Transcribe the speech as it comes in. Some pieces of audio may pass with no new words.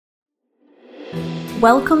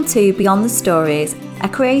Welcome to Beyond the Stories, a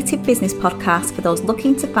creative business podcast for those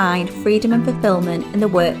looking to find freedom and fulfillment in the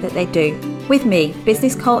work that they do. With me,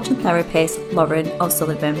 business coach and therapist Lauren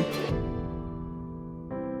O'Sullivan.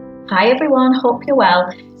 Hi everyone, hope you're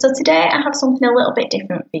well. So today I have something a little bit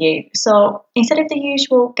different for you. So instead of the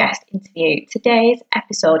usual guest interview, today's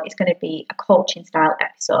episode is going to be a coaching style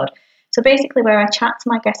episode. So basically where I chat to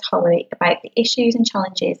my guest Holly about the issues and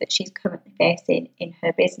challenges that she's currently facing in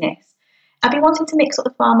her business. I've been wanting to mix up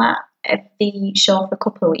the format of the show for a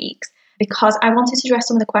couple of weeks because I wanted to address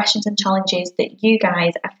some of the questions and challenges that you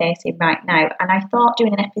guys are facing right now. And I thought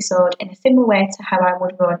doing an episode in a similar way to how I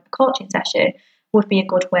would run a coaching session would be a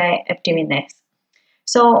good way of doing this.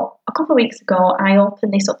 So a couple of weeks ago, I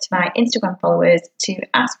opened this up to my Instagram followers to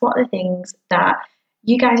ask what are the things that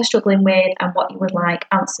you guys are struggling with and what you would like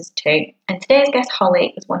answers to. And today's guest,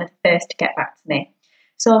 Holly, was one of the first to get back to me.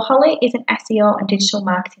 So Holly is an SEO and digital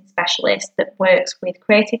marketing specialist that works with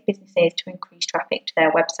creative businesses to increase traffic to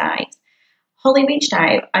their websites. Holly reached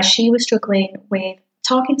out as she was struggling with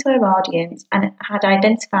talking to her audience and had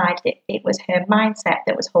identified that it was her mindset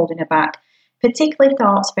that was holding her back, particularly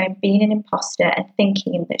thoughts around being an imposter and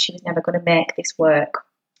thinking that she was never going to make this work.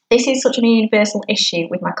 This is such a universal issue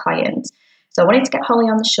with my clients. So I wanted to get Holly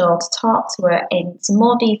on the show to talk to her in some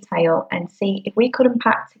more detail and see if we could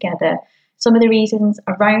unpack together some of the reasons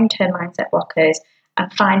around her mindset blockers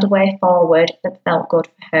and find a way forward that felt good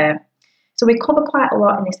for her. So we cover quite a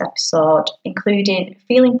lot in this episode, including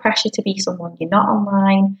feeling pressure to be someone you're not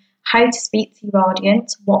online, how to speak to your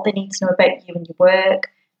audience, what they need to know about you and your work,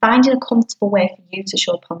 finding a comfortable way for you to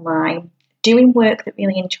show up online, doing work that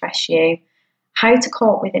really interests you, how to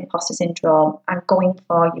cope with imposter syndrome, and going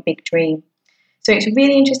for your big dream. So it's a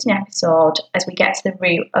really interesting episode as we get to the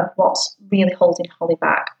root of what's really holding Holly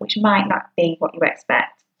back, which might not be what you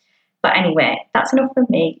expect. But anyway, that's enough from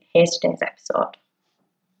me. Here's today's episode.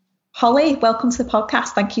 Holly, welcome to the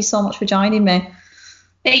podcast. Thank you so much for joining me.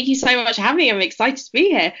 Thank you so much for having me. I'm excited to be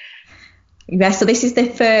here. Yeah, so this is the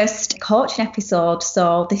first coaching episode,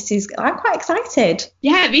 so I'm quite excited.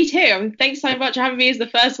 Yeah, me too. Thanks so much for having me as the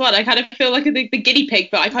first one. I kind of feel like the guinea pig,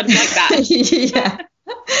 but I kind of like that.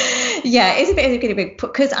 Yeah, it's a bit of a guinea pig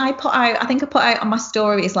because I put out on my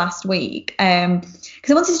stories last week because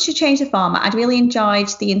I wanted to change the format. I'd really enjoyed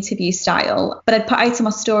the interview style, but I'd put out on my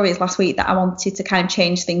stories last week that I wanted to kind of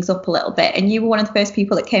change things up a little bit, and you were one of the first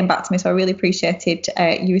people that came back to me, so I really appreciated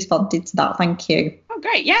you responded to that. Thank you. Oh,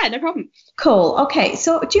 great. Yeah, no problem. Cool. Okay,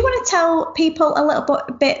 so do you want to tell people a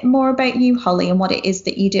little bit more about you, Holly, and what it is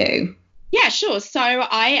that you do? Yeah, sure. So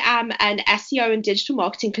I am an SEO and digital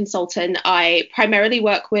marketing consultant. I primarily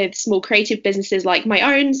work with small creative businesses like my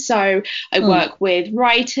own. So I work with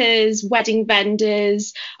writers, wedding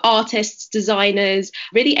vendors, artists, designers,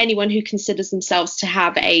 really anyone who considers themselves to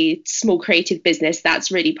have a small creative business. That's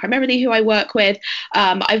really primarily who I work with.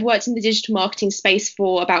 I've worked in the digital marketing space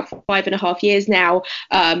for about 5.5 years now,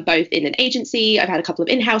 both in an agency. I've had a couple of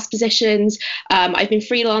in-house positions. I've been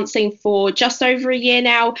freelancing for just over a year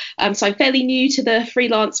now. So I'm fairly new to the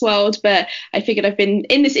freelance world, but I figured I've been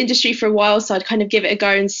in this industry for a while, so I'd kind of give it a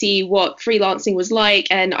go and see what freelancing was like,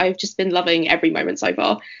 and I've just been loving every moment so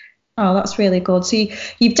far. Oh, that's really good. So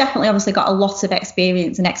you've definitely obviously got a lot of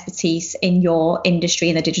experience and expertise in your industry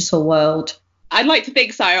in the digital world. I'd like to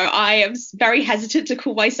think so. I am very hesitant to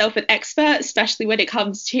call myself an expert, especially when it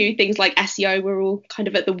comes to things like SEO. We're all kind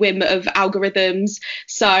of at the whim of algorithms.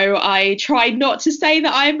 So I try not to say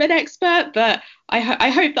that I'm an expert, but I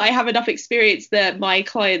hope that I have enough experience that my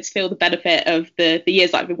clients feel the benefit of the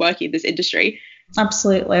years that I've been working in this industry.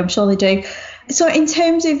 Absolutely, I'm sure they do. So in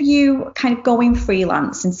terms of you kind of going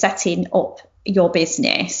freelance and setting up your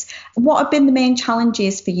business, what have been the main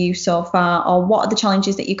challenges for you so far, or what are the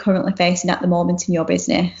challenges that you're currently facing at the moment in your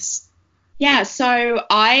business? Yeah, so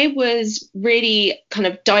I was really kind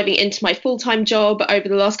of diving into my full-time job over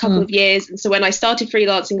the last couple of years. And so when I started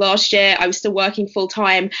freelancing last year, I was still working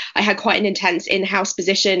full-time. I had quite an intense in-house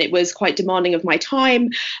position. It was quite demanding of my time,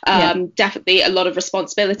 definitely a lot of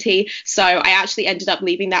responsibility. So I actually ended up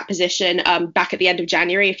leaving that position back at the end of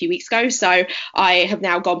January, a few weeks ago. So I have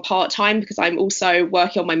now gone part-time because I'm also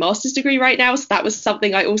working on my master's degree right now. So that was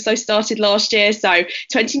something I also started last year. So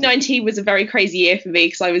 2019 was a very crazy year for me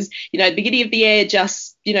because I was, at the beginning of the year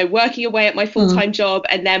just working away at my full-time job,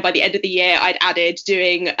 and then by the end of the year I'd added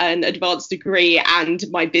doing an advanced degree and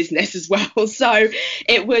my business as well. So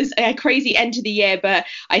it was a crazy end to the year, but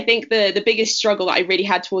I think the biggest struggle that I really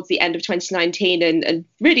had towards the end of 2019 and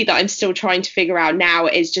really that I'm still trying to figure out now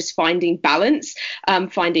is just finding balance,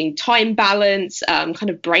 finding time balance, kind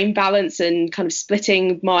of brain balance, and kind of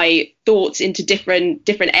splitting my thoughts into different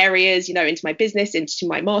areas, into my business, into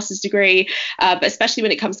my master's degree, but especially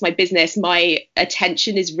when it comes to my business, my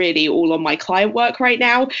attention is really all on my client work right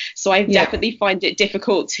now. So I definitely find it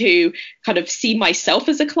difficult to kind of see myself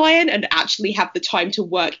as a client and actually have the time to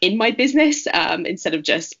work in my business instead of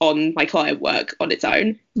just on my client work on its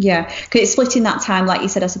own. Yeah, because it's splitting that time, like you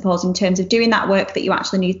said, I suppose, in terms of doing that work that you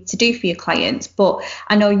actually need to do for your clients. But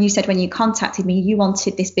I know you said when you contacted me, you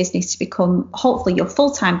wanted this business to become hopefully your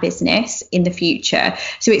full-time business in the future.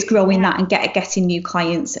 So it's growing that and getting new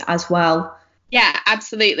clients as well. Yeah,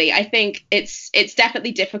 absolutely. I think it's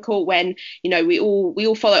definitely difficult when, we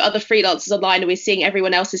all follow other freelancers online and we're seeing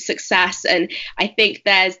everyone else's success. And I think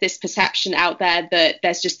there's this perception out there that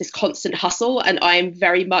there's just this constant hustle. And I'm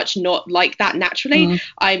very much not like that naturally.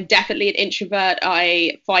 I'm definitely an introvert.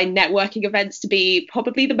 I find networking events to be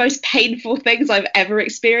probably the most painful things I've ever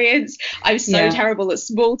experienced. I'm so terrible at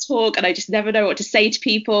small talk and I just never know what to say to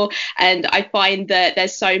people. And I find that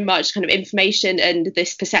there's so much kind of information and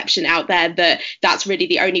this perception out there that that's really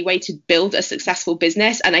the only way to build a successful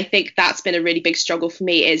business. And I think that's been a really big struggle for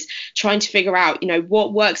me, is trying to figure out,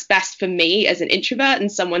 what works best for me as an introvert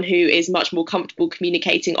and someone who is much more comfortable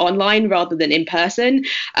communicating online rather than in person.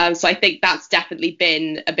 So I think that's definitely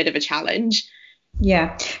been a bit of a challenge.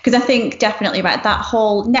 Yeah, because I think definitely about that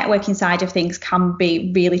whole networking side of things can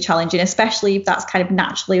be really challenging, especially if that's kind of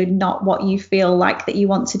naturally not what you feel like that you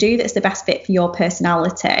want to do, that's the best fit for your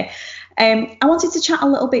personality. I wanted to chat a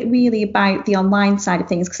little bit really about the online side of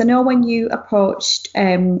things, because I know when you approached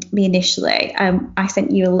me initially, I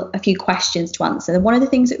sent you a few questions to answer. And one of the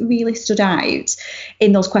things that really stood out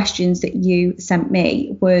in those questions that you sent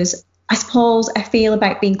me was, I suppose, I feel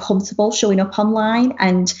about being comfortable showing up online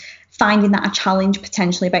and finding that a challenge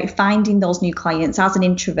potentially about finding those new clients as an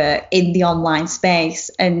introvert in the online space,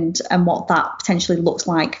 and what that potentially looks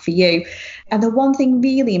like for you. And the one thing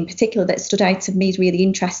really in particular that stood out to me is really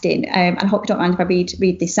interesting, and I hope you don't mind if I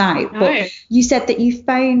read this out. No. But you said that you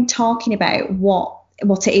found talking about what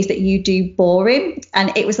it is that you do boring,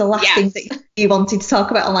 and it was the last thing that you wanted to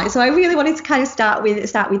talk about online. So I really wanted to kind of start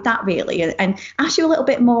with that really, and ask you a little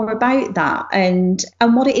bit more about that and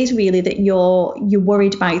what it is really that you're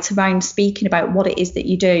worried about around speaking about what it is that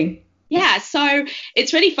you do. Yeah, so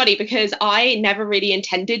it's really funny because I never really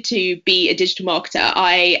intended to be a digital marketer.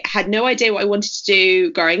 I had no idea what I wanted to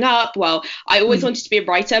do growing up. Well, I always wanted to be a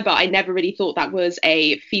writer, but I never really thought that was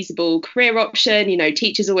a feasible career option.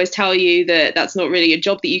 Teachers always tell you that that's not really a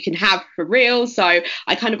job that you can have for real. So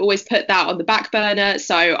I kind of always put that on the back burner.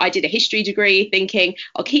 So I did a history degree thinking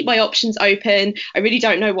I'll keep my options open. I really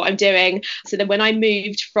don't know what I'm doing. So then when I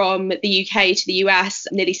moved from the UK to the US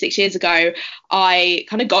nearly 6 years ago, I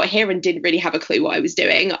kind of got here and didn't really have a clue what I was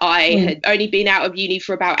doing. I had only been out of uni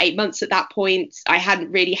for about 8 months at that point. I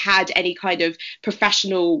hadn't really had any kind of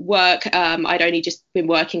professional work. I'd only just been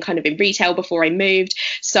working kind of in retail before I moved.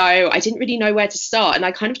 So I didn't really know where to start. And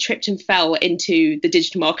I kind of tripped and fell into the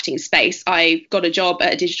digital marketing space. I got a job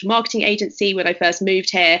at a digital marketing agency when I first moved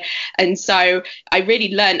here. And so I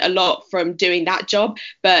really learned a lot from doing that job.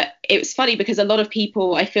 But it was funny because a lot of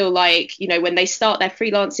people, I feel like, when they start their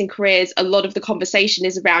freelancing careers, a lot of the conversation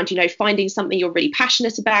is around, finding something you're really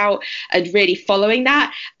passionate about and really following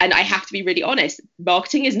that. And I have to be really honest,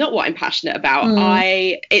 marketing is not what I'm passionate about.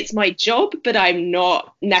 It's my job, but I'm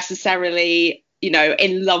not necessarily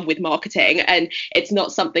in love with marketing, and it's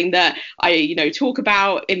not something that I talk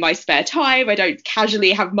about in my spare time. I don't casually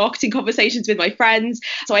have marketing conversations with my friends.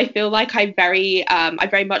 So I feel like I very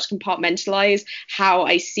much compartmentalize how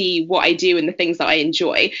I see what I do and the things that I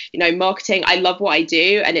enjoy. Marketing, I love what I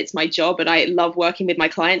do and it's my job and I love working with my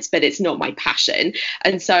clients, but it's not my passion.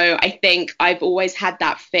 And so I think I've always had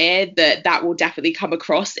that fear that will definitely come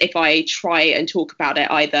across if I try and talk about it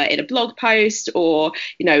either in a blog post or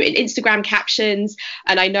in Instagram captions.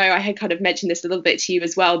 And I know I had kind of mentioned this a little bit to you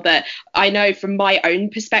as well, that I know from my own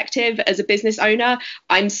perspective as a business owner,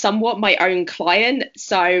 I'm somewhat my own client.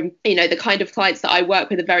 So, the kind of clients that I work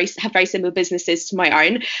with have very similar businesses to my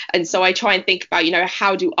own. And so I try and think about,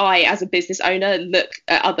 how do I as a business owner look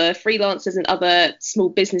at other freelancers and other small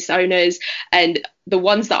business owners, and the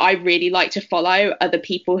ones that I really like to follow are the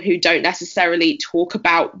people who don't necessarily talk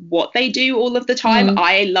about what they do all of the time.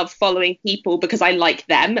 I love following people because I like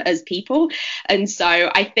them as people. And so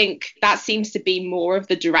I think that seems to be more of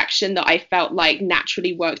the direction that I felt like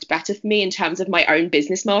naturally worked better for me in terms of my own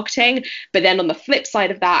business marketing. But then on the flip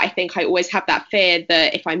side of that, I think I always have that fear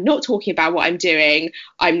that if I'm not talking about what I'm doing,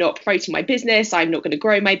 I'm not promoting my business, I'm not going to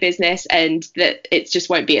grow my business, and that it just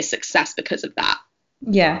won't be a success because of that.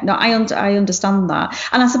 Yeah, no, I understand that.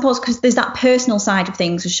 And I suppose because there's that personal side of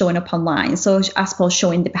things of showing up online. So I suppose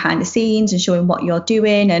showing the behind the scenes and showing what you're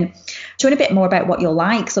doing and showing a bit more about what you're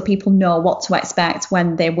like so people know what to expect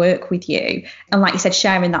when they work with you. And like you said,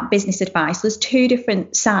 sharing that business advice. So there's two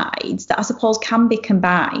different sides that I suppose can be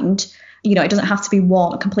combined. You know, it doesn't have to be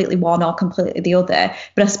completely one or completely the other.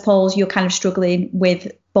 But I suppose you're kind of struggling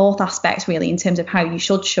with both aspects really in terms of how you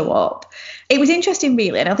should show up. It was interesting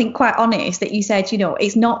really, and I think quite honest that you said, you know,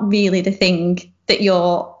 it's not really the thing that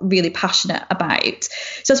you're really passionate about.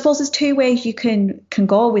 So I suppose there's two ways you can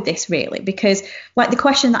go with this really, because like the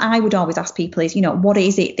question that I would always ask people is, you know, what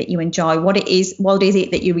is it that you enjoy? What is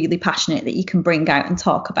it that you're really passionate that you can bring out and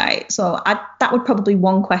talk about? So that would probably be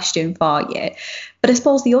one question for you. But I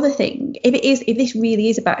suppose the other thing, if this really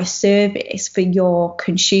is about a service for your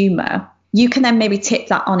consumer, you can then maybe tip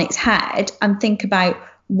that on its head and think about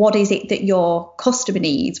what is it that your customer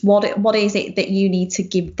needs? What is it that you need to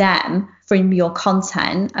give them from your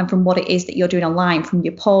content and from what it is that you're doing online, from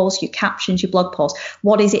your posts, your captions, your blog posts?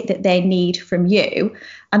 What is it that they need from you?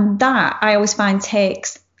 And that I always find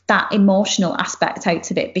takes that emotional aspect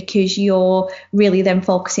out of it, because you're really then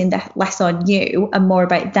focusing less on you and more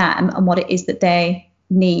about them and what it is that they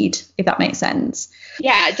need, if that makes sense.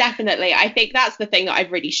 Yeah, definitely. I think that's the thing that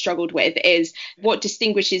I've really struggled with, is what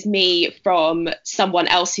distinguishes me from someone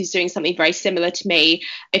else who's doing something very similar to me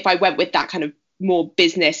if I went with that kind of more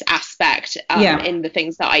business aspect in the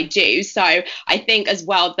things that I do. So I think as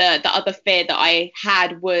well, the other fear that I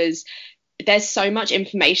had was there's so much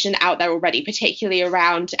information out there already, particularly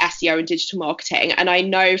around SEO and digital marketing. And I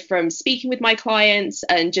know from speaking with my clients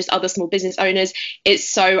and just other small business owners, it's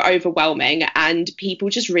so overwhelming and people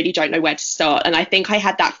just really don't know where to start. And I think I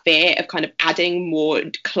had that fear of kind of adding more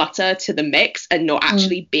clutter to the mix and not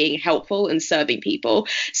actually being helpful and serving people.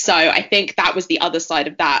 So I think that was the other side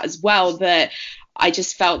of that as well, that I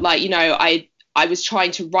just felt like, you know, I was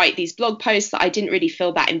trying to write these blog posts that I didn't really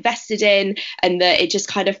feel that invested in, and that it just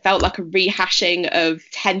kind of felt like a rehashing of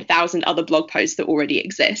 10,000 other blog posts that already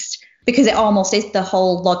exist. Because it almost is the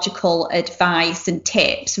whole logical advice and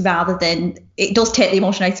tips rather than, it does take the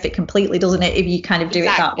emotion out of it completely, doesn't it, if you kind of do it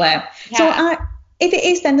that way. Yeah. So if it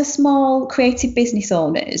is then the small creative business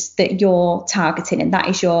owners that you're targeting and that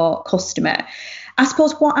is your customer, I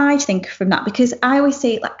suppose what I think from that, because I always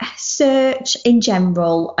say like search in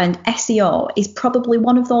general and SEO is probably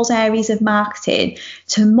one of those areas of marketing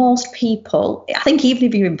to most people. I think even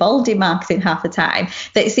if you're involved in marketing half the time,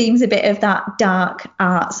 that it seems a bit of that dark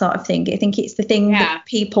art sort of thing. I think it's the thing that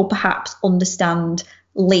people perhaps understand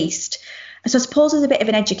least. So I suppose there's a bit of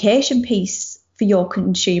an education piece for your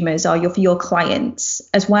consumers or for your clients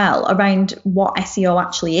as well around what SEO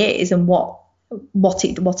actually is and what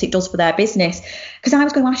it does for their business. Because I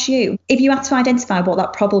was going to ask you, if you had to identify what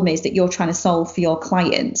that problem is that you're trying to solve for your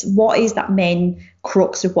clients, what is that main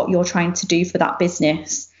crux of what you're trying to do for that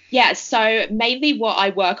business? Yeah, so mainly what I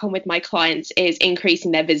work on with my clients is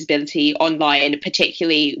increasing their visibility online,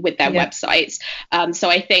 particularly with their websites. So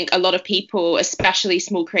I think a lot of people, especially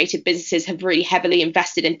small creative businesses, have really heavily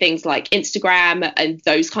invested in things like Instagram and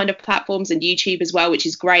those kind of platforms, and YouTube as well, which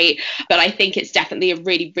is great. But I think it's definitely a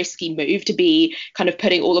really risky move to be kind of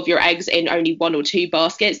putting all of your eggs in only one or two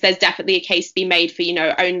baskets. There's definitely a case to be made for, you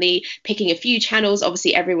know, only picking a few channels.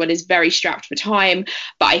 Obviously, everyone is very strapped for time,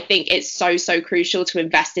 but I think it's so crucial to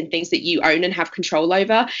invest in things that you own and have control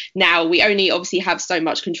over. Now, we only obviously have so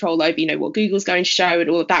much control over, you know, what Google's going to show and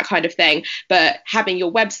all of that kind of thing, but having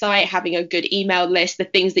your website, having a good email list, the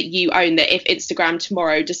things that you own, that if Instagram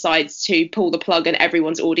tomorrow decides to pull the plug and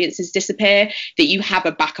everyone's audiences disappear, that you have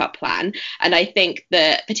a backup plan. And I think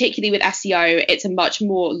that particularly with SEO, it's a much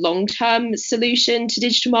more long-term solution to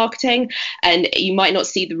digital marketing, and you might not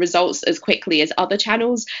see the results as quickly as other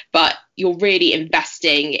channels, but you're really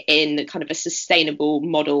investing in kind of a sustainable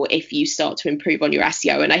model if you start to improve on your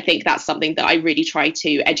SEO. And I think that's something that I really try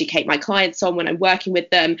to educate my clients on when I'm working with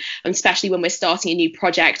them, and especially when we're starting a new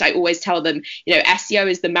project. I always tell them, you know,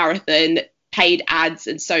 SEO is the marathon, paid ads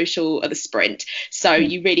and social are the sprint. So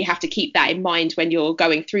you really have to keep that in mind when you're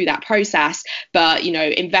going through that process. But, you know,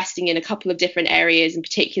 investing in a couple of different areas, and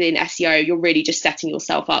particularly in SEO, you're really just setting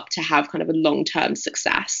yourself up to have kind of a long-term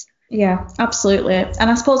success. Yeah, absolutely. And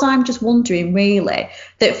I suppose I'm just wondering really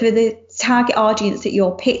that for the target audience that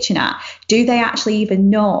you're pitching at, do they actually even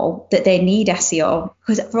know that they need SEO?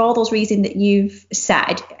 Because for all those reasons that you've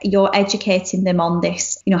said, you're educating them on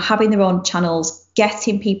this, having their own channels,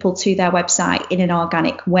 getting people to their website in an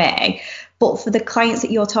organic way. But for the clients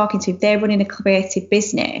that you're talking to, if they're running a creative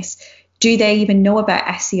business, do they even know about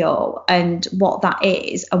SEO and what that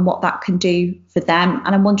is and what that can do for them?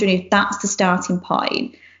 And I'm wondering if that's the starting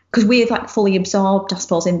point, because we're like fully absorbed, I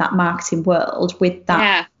suppose, in that marketing world with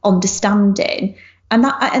that understanding. And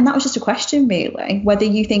that was just a question, really, whether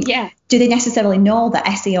you think, do they necessarily know that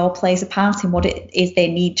SEO plays a part in what it is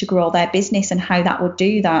they need to grow their business and how that would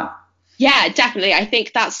do that? Yeah, definitely. I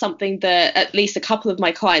think that's something that at least a couple of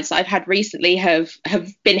my clients that I've had recently have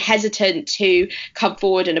been hesitant to come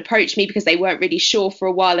forward and approach me because they weren't really sure for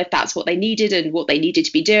a while if that's what they needed and what they needed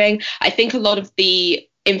to be doing. I think a lot of the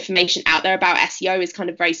information out there about SEO is kind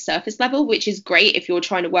of very surface level, which is great if you're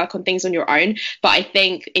trying to work on things on your own. But I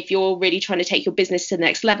think if you're really trying to take your business to the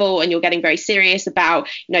next level and you're getting very serious about,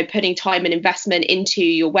 putting time and investment into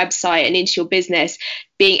your website and into your business,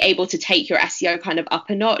 being able to take your SEO kind of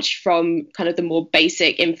up a notch from kind of the more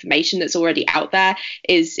basic information that's already out there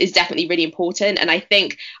is definitely really important. And I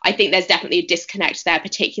think there's definitely a disconnect there,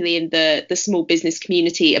 particularly in the small business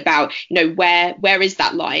community about, where is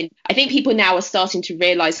that line? I think people now are starting to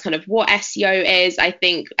realize kind of what SEO is. I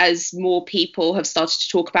think as more people have started to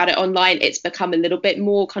talk about it online, it's become a little bit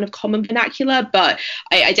more kind of common vernacular. But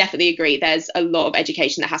I definitely agree there's a lot of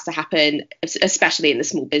education that has to happen, especially in the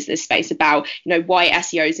small business space, about, why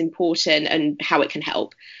SEO is important and how it can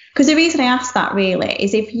help. Because the reason I ask that really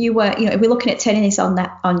is if you were, if we're looking at turning this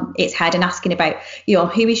on its head and asking about,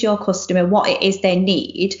 who is your customer, what it is they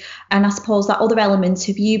need, and I suppose that other element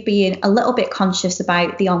of you being a little bit conscious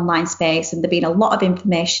about the online space and there being a lot of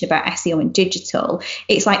information about SEO and digital,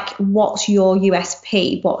 it's like, what's your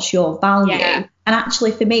USP? What's your value? Yeah. And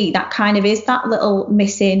actually for me, that kind of is that little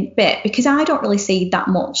missing bit, because I don't really see that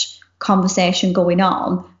much conversation going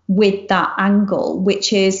on with that angle,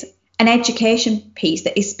 which is an education piece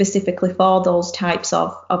that is specifically for those types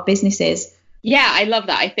of businesses. Yeah, I love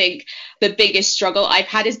that. I think the biggest struggle I've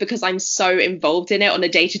had is because I'm so involved in it on a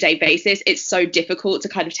day-to-day basis. It's so difficult to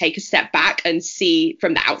kind of take a step back and see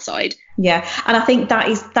from the outside. Yeah, and I think that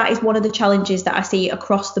is one of the challenges that I see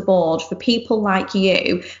across the board for people like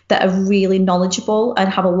you that are really knowledgeable and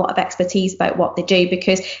have a lot of expertise about what they do,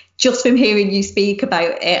 because just from hearing you speak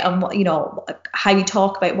about it and what, how you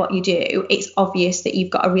talk about what you do, it's obvious that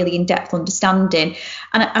you've got a really in-depth understanding.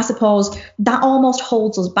 And I suppose that almost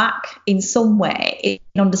holds us back in some way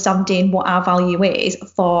in understanding what our value is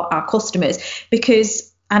for our customers, because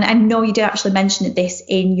and I know you did actually mention this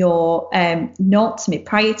in your note to me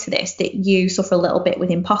prior to this, that you suffer a little bit with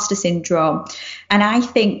imposter syndrome. And I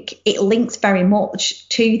think it links very much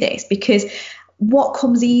to this, because what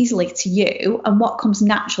comes easily to you and what comes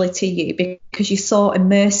naturally to you, because you're so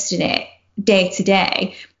immersed in it day to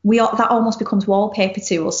day, that almost becomes wallpaper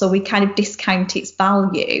to us. So we kind of discount its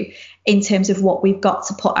value in terms of what we've got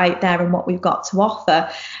to put out there and what we've got to offer.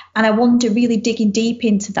 And I wonder, really digging deep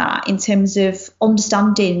into that in terms of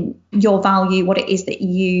understanding your value, what it is that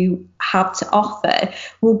you have to offer,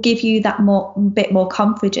 will give you that bit more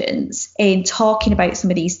confidence in talking about some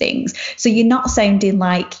of these things. So you're not sounding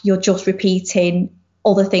like you're just repeating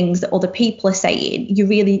other things that other people are saying. You're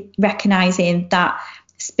really recognising that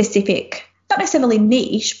specific, not necessarily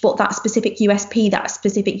niche, but that specific USP, that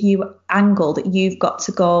specific angle that you've got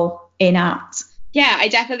to go in at. Yeah, I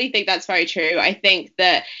definitely think that's very true. I think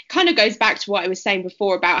that kind of goes back to what I was saying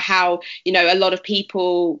before about how, a lot of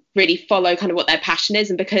people really follow kind of what their passion is.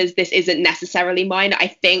 And because this isn't necessarily mine, I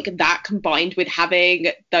think that combined with having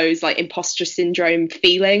those like imposter syndrome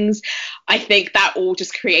feelings, I think that all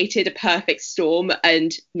just created a perfect storm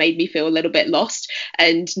and made me feel a little bit lost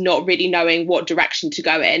and not really knowing what direction to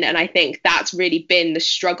go in. And I think that's really been the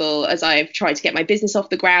struggle as I've tried to get my business off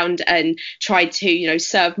the ground and tried to,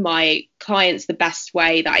 serve my clients the best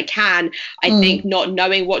way that I can. I think not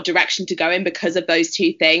knowing what direction to go in because of those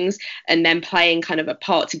two things and then playing kind of a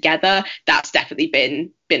part together, that's definitely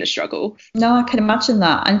been a struggle. No, I can imagine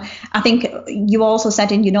that. And I think you also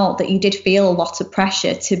said in your note that you did feel a lot of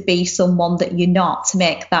pressure to be someone that you're not, to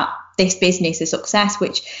make this business a success,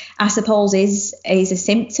 which I suppose is a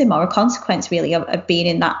symptom or a consequence really of being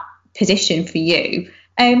in that position for you.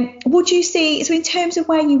 Would you say, so in terms of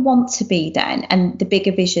where you want to be then and the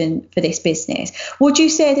bigger vision for this business, would you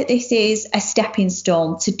say that this is a stepping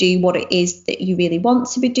stone to do what it is that you really want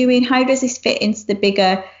to be doing? How does this fit into the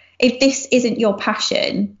bigger, if this isn't your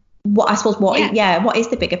passion, what is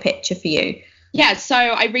the bigger picture for you? Yeah, so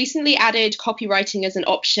I recently added copywriting as an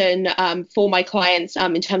option for my clients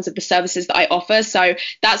in terms of the services that I offer. So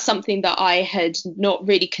that's something that I had not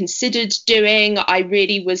really considered doing. I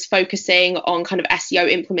really was focusing on kind of SEO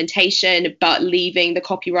implementation, but leaving the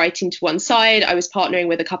copywriting to one side. I was partnering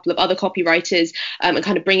with a couple of other copywriters and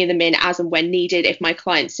kind of bringing them in as and when needed if my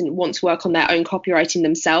clients didn't want to work on their own copywriting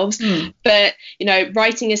themselves. But,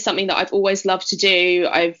 writing is something that I've always loved to do.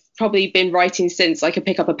 I've probably been writing since I could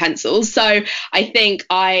pick up a pencil. So I think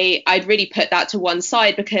I'd really put that to one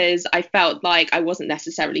side because I felt like I wasn't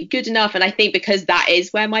necessarily good enough. And I think because that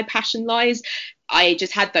is where my passion lies, I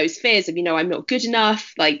just had those fears of, I'm not good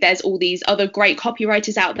enough. Like there's all these other great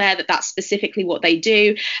copywriters out there that's specifically what they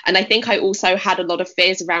do. And I think I also had a lot of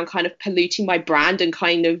fears around kind of polluting my brand and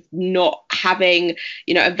kind of not having,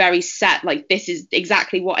 a very set, like this is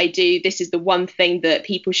exactly what I do. This is the one thing that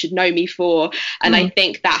people should know me for. And I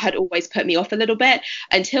think that had always put me off a little bit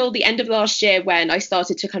until the end of last year when I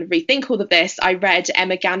started to kind of rethink all of this. I read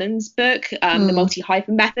Emma Gannon's book, The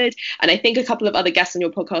Multi-Hyphen Method. And I think a couple of other guests on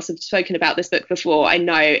your podcast have spoken about this book before. I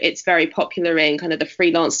know it's very popular in kind of the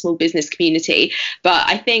freelance small business community, but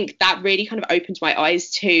I think that really kind of opened my eyes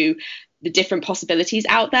to the different possibilities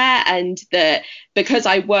out there, and that because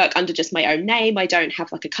I work under just my own name, I don't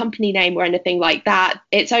have like a company name or anything like that.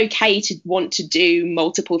 It's okay to want to do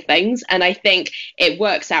multiple things. And I think it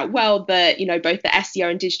works out well that, both the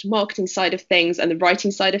SEO and digital marketing side of things and the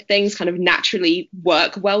writing side of things kind of naturally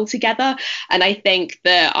work well together. And I think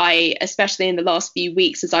that especially in the last few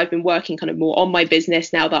weeks, as I've been working kind of more on my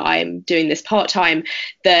business now that I'm doing this part-time,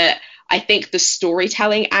 that I think the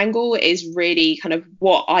storytelling angle is really kind of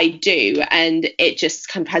what I do, and it just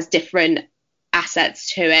kind of has different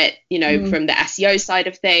assets to it, from the SEO side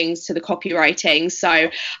of things to the copywriting. So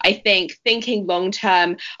I think thinking long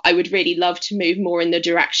term, I would really love to move more in the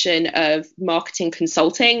direction of marketing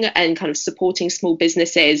consulting and kind of supporting small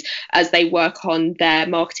businesses as they work on their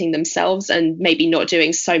marketing themselves, and maybe not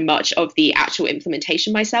doing so much of the actual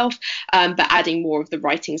implementation myself, but adding more of the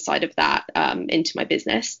writing side of that into my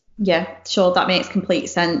business. Yeah, sure. That makes complete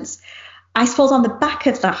sense. I suppose on the back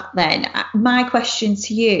of that, then, my question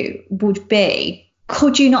to you would be,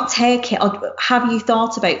 could you not take it, or have you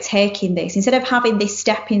thought about taking this, instead of having this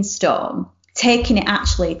stepping stone, taking it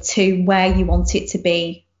actually to where you want it to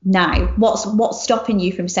be now? What's stopping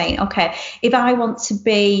you from saying, okay, if I want to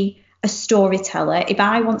be a storyteller, if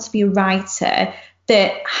I want to be a writer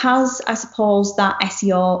that has, I suppose, that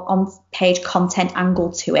SEO on page content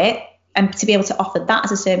angle to it, and to be able to offer that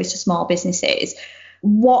as a service to small businesses,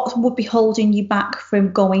 what would be holding you back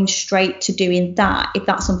from going straight to doing that, if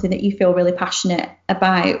that's something that you feel really passionate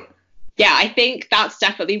about? Yeah, I think that's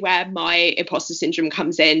definitely where my imposter syndrome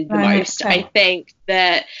comes in the most. Okay. I think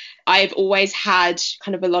that I've always had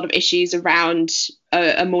kind of a lot of issues around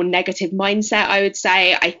a more negative mindset, I would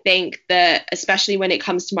say. I think that especially when it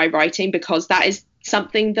comes to my writing, because that is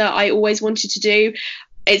something that I always wanted to do,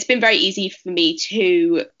 it's been very easy for me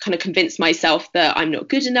to kind of convince myself that I'm not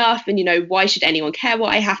good enough, and, why should anyone care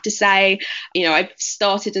what I have to say? I've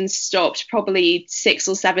started and stopped probably 6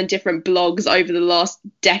 or 7 different blogs over the last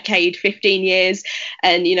decade, 15 years.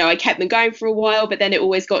 And, I kept them going for a while, but then it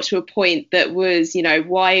always got to a point that was,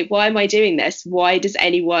 why am I doing this? Why does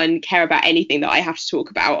anyone care about anything that I have to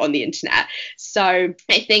talk about on the internet? So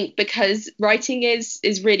I think because writing is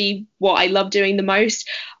really what I love doing the most,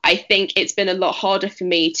 I think it's been a lot harder for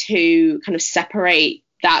me to kind of separate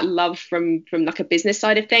that love from like a business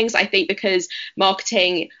side of things. I think because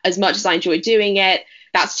marketing, as much as I enjoy doing it,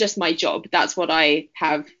 that's just my job. That's what I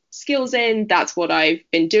have skills in. That's what I've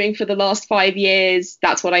been doing for the last 5 years.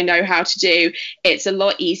 That's what I know how to do. It's a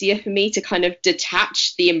lot easier for me to kind of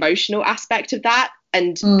detach the emotional aspect of that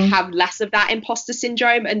and have less of that imposter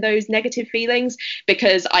syndrome and those negative feelings,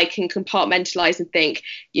 because I can compartmentalize and think,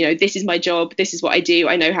 this is my job, this is what I do,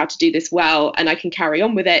 I know how to do this well, and I can carry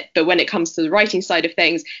on with it. But when it comes to the writing side of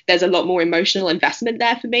things, there's a lot more emotional investment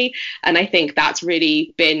there for me. And I think that's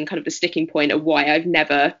really been kind of the sticking point of why I've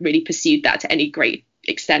never really pursued that to any great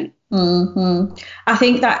extent. I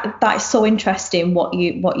think that's so interesting what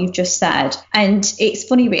you've just said, and it's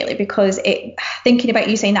funny really, because thinking about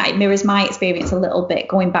you saying that, it mirrors my experience a little bit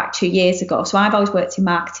going back 2 years ago. So I've always worked in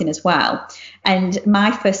marketing as well, and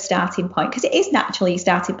my first starting point, because it is naturally a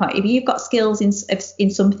starting point, if you've got skills in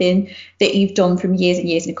something that you've done from years and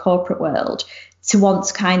years in the corporate world, to want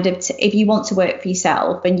to kind of, if you want to work for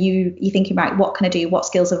yourself and you're thinking, right, what can I do, what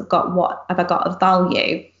skills have I got, what have I got of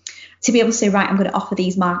value, to be able to say, right, I'm going to offer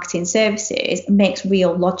these marketing services makes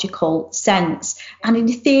real logical sense. And in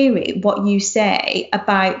theory, what you say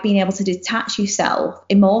about being able to detach yourself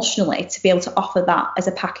emotionally to be able to offer that as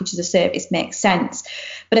a package as a service makes sense.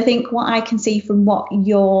 But I think what I can see from what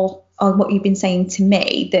you've been saying to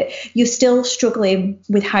me, that you're still struggling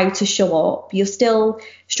with how to show up. You're still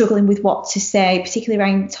struggling with what to say, particularly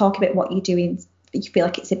around talking about what you're doing. You feel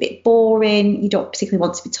like it's a bit boring. You don't particularly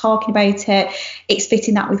want to be talking about it. It's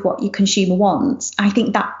fitting that with what your consumer wants. I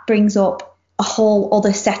think that brings up a whole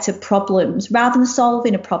other set of problems. Rather than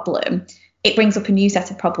solving a problem, it brings up a new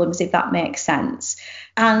set of problems, if that makes sense.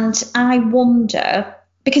 And I wonder,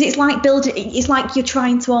 because it's like you're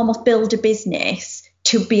trying to almost build a business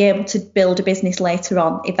to be able to build a business later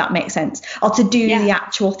on, if that makes sense, or to do the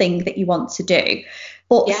actual thing that you want to do.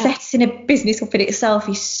 But setting a business up in itself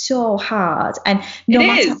is so hard, and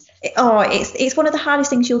it's one of the hardest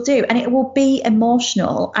things you'll do, and it will be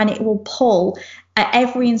emotional, and it will pull at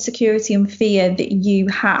every insecurity and fear that you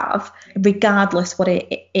have, regardless what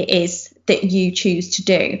it is that you choose to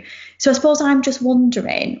do. So I suppose I'm just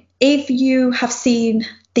wondering if you have seen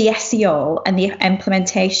the SEO and the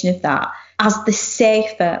implementation of that as the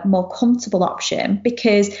safer, more comfortable option,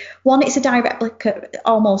 because one, it's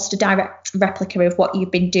almost a direct replica of what you've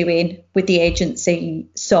been doing with the agency,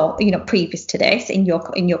 so previous to this in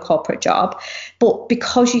your corporate job. But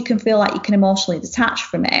because you can feel like you can emotionally detach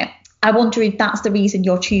from it, I wonder if that's the reason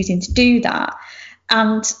you're choosing to do that.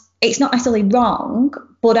 And it's not necessarily wrong,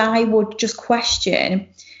 but I would just question,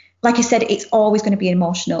 like I said, it's always going to be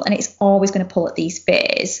emotional and it's always going to pull at these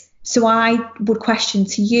fears. So I would question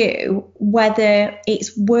to you whether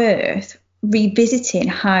it's worth revisiting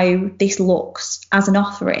how this looks as an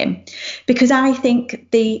offering, because I think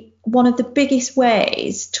one of the biggest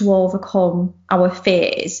ways to overcome our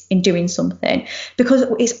fears in doing something, because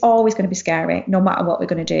it's always going to be scary no matter what we're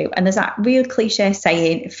going to do, and there's that real cliche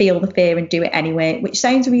saying, feel the fear and do it anyway, which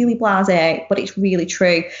sounds really blasé, but it's really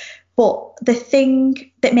true. But the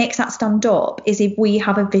thing that makes that stand up is if we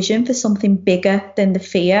have a vision for something bigger than the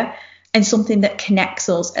fear and something that connects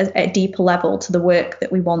us at a deeper level to the work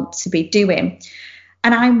that we want to be doing.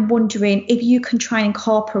 And I'm wondering if you can try and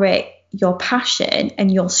incorporate your passion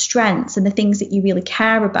and your strengths and the things that you really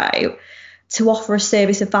care about to offer a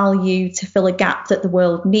service of value to fill a gap that the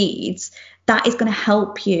world needs, that is going to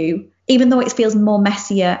help you, even though it feels more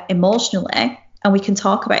messier emotionally. And we can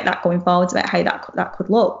talk about that going forwards, about how that could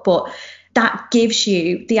look. But that gives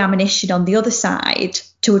you the ammunition on the other side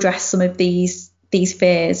to address some of these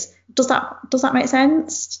fears. Does that make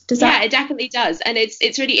sense? Yeah, it definitely does. And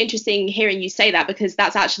it's really interesting hearing you say that, because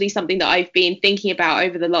that's actually something that I've been thinking about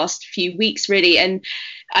over the last few weeks, really. And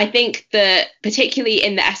I think that particularly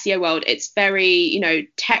in the SEO world, it's very,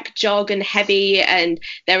 tech jargon heavy, and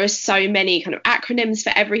there are so many kind of acronyms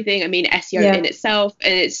for everything. I mean, SEO in itself,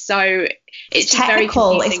 and it's just technical. Very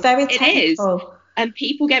confusing. It's very technical. It is. And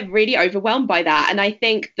people get really overwhelmed by that. And I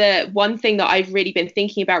think that one thing that I've really been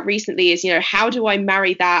thinking about recently is, how do I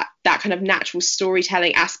marry that kind of natural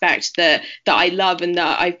storytelling aspect that I love and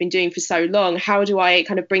that I've been doing for so long? How do I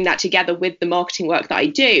kind of bring that together with the marketing work that I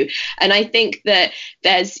do? And I think that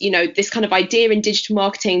there's, this kind of idea in digital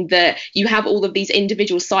marketing that you have all of these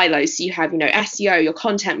individual silos. So you have, SEO, your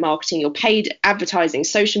content marketing, your paid advertising,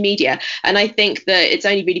 social media. And I think that it's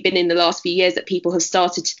only really been in the last few years that people have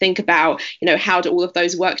started to think about, how do all of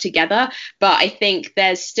those work together? But I think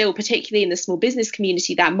there's still, particularly in the small business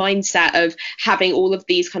community, that mindset of having all of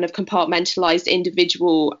these kind of compartmentalized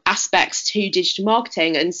individual aspects to digital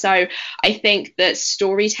marketing. And so I think that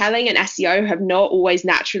storytelling and SEO have not always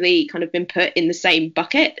naturally kind of been put in the same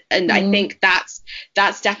bucket. And I think that's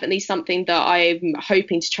definitely something that I'm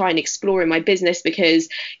hoping to try and explore in my business, because,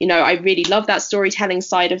 I really love that storytelling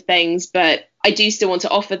side of things, but I do still want to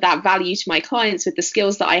offer that value to my clients with the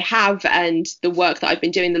skills that I have and the work that I've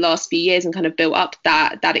been doing the last few years and kind of built up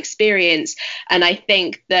that experience. And I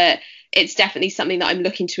think that it's definitely something that I'm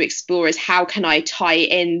looking to explore, is how can I tie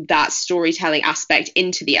in that storytelling aspect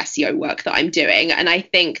into the SEO work that I'm doing. And I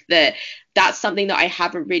think that that's something that I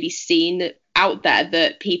haven't really seen out there,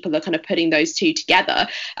 that people are kind of putting those two together.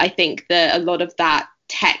 I think that a lot of that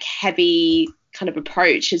tech heavy kind of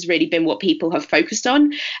approach has really been what people have focused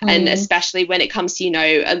on. And especially when it comes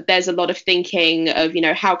to, there's a lot of thinking of,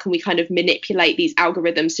 how can we kind of manipulate these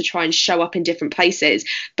algorithms to try and show up in different places.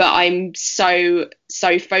 But I'm so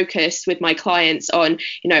focused with my clients on,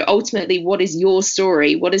 ultimately, what is your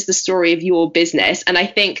story? What is the story of your business? And I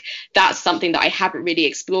think that's something that I haven't really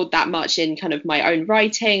explored that much in kind of my own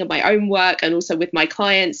writing and my own work, and also with my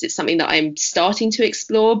clients. It's something that I'm starting to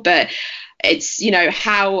explore, but It's,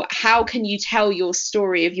 how can you tell your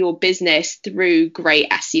story of your business through great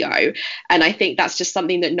SEO? And I think that's just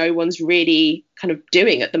something that no one's really kind of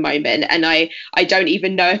doing at the moment. And I don't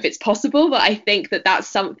even know if it's possible, but I think that that's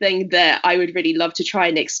something that I would really love to try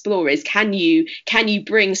and explore, is can you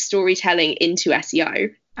bring storytelling into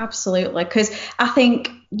SEO? Absolutely, because I think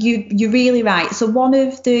you're really right. So one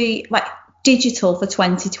of the digital for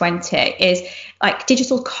 2020 is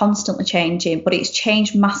digital constantly changing, but it's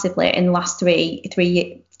changed massively in the last 3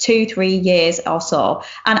 years or so.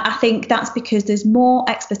 And I think that's because there's more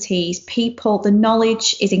expertise, people, the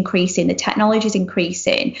knowledge is increasing, the technology is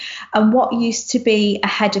increasing, and what used to be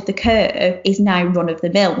ahead of the curve is now run of the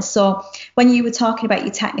mill. So when you were talking about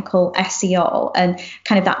your technical SEO and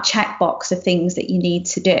kind of that checkbox of things that you need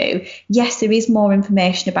to do, yes, there is more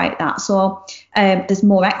information about that. So there's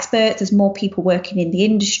more experts, there's more people working in the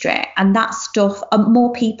industry, and that stuff,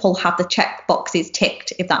 more people have the check boxes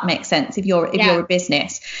ticked, if that makes sense, if you're a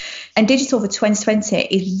business. And digital for 2020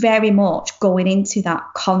 is very much going into that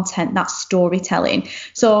content, that storytelling.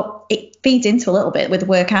 So it feeds into a little bit with the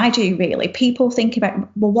work I do, really. People think about,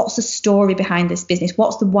 well, what's the story behind this business?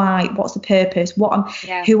 What's the why? What's the purpose? Who am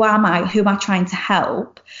I? Who am I trying to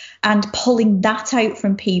help? And pulling that out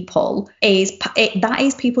from people that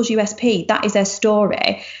is people's USP. That is their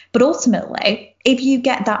story. But ultimately, if you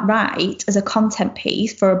get that right as a content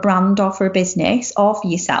piece for a brand or for a business or for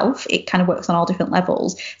yourself, it kind of works on all different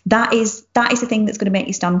levels. That is the thing that's going to make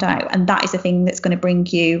you stand out, and that is the thing that's going to bring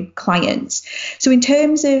you clients. So in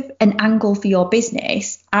terms of an angle for your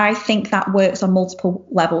business, I think that works on multiple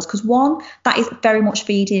levels, because one, that is very much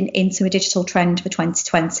feeding into a digital trend for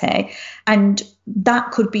 2020, and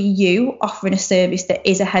that could be you offering a service that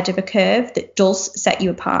is ahead of a curve, that does set you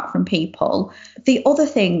apart from people. The other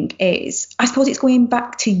thing is, I suppose it's going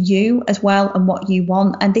back to you as well and what you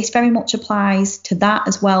want. And this very much applies to that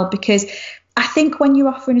as well, because I think when you're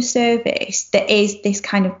offering a service that is this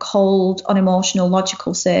kind of cold, unemotional,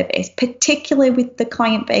 logical service, particularly with the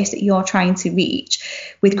client base that you're trying to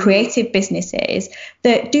reach, with creative businesses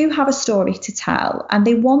that do have a story to tell, and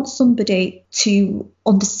they want somebody to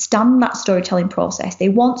understand that storytelling process. They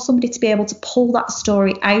want somebody to be able to pull that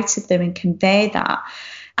story out of them and convey that.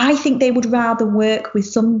 I think they would rather work with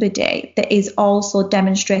somebody that is also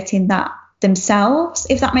demonstrating that themselves,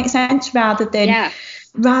 if that makes sense, rather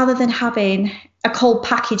than having a cold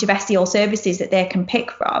package of SEO services that they can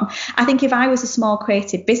pick from. I think if I was a small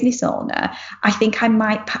creative business owner, I think I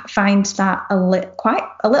might find that a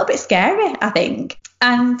little bit scary, I think.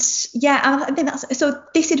 And yeah, I think that's, so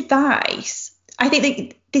this advice, I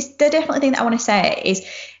think the definitely thing that I want to say is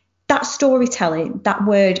that storytelling, that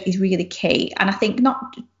word is really key. And I think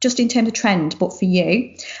not just in terms of trend, but for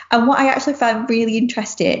you. And what I actually found really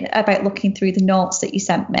interesting about looking through the notes that you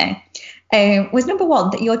sent me was, number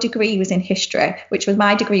one, that your degree was in history, which was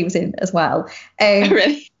my degree was in as well.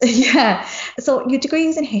 Really? Yeah. So your degree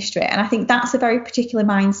is in history. And I think that's a very particular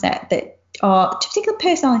mindset or a particular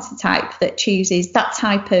personality type that chooses that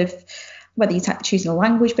type of, whether you're choosing a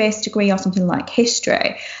language-based degree or something like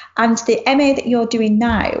history. And the MA that you're doing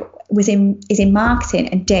now is in marketing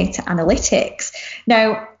and data analytics.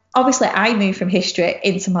 Now, obviously, I moved from history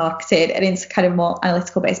into marketing and into kind of more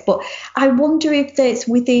analytical based, but I wonder if that's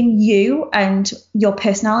within you and your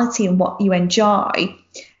personality and what you enjoy,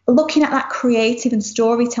 looking at that creative and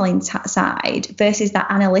storytelling side versus that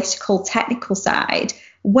analytical, technical side.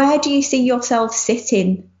 Where do you see yourself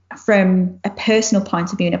sitting from a personal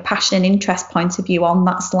point of view and a passion and interest point of view on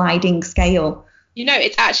that sliding scale?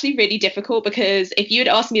 It's actually really difficult, because if you had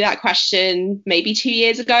asked me that question maybe 2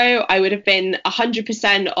 years ago, I would have been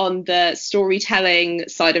 100% on the storytelling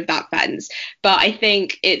side of that fence. But I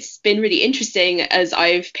think it's been really interesting as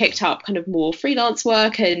I've picked up kind of more freelance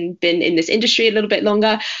work and been in this industry a little bit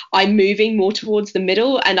longer. I'm moving more towards the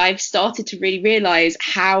middle, and I've started to really realize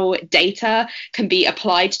how data can be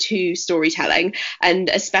applied to storytelling. And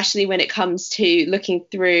especially when it comes to looking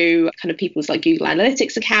through kind of people's like Google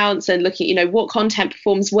Analytics accounts and looking, what content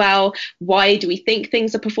performs well, why do we think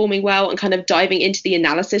things are performing well, and kind of diving into the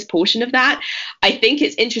analysis portion of that. I think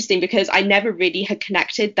it's interesting because I never really had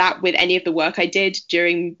connected that with any of the work I did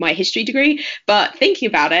during my history degree, but thinking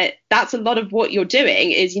about it, that's a lot of what you're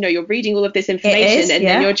doing is, you're reading all of this information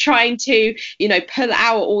then you're trying to, pull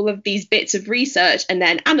out all of these bits of research and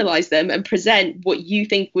then analyze them and present what you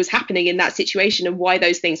think was happening in that situation and why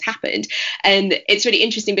those things happened. And it's really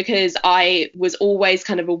interesting because I was always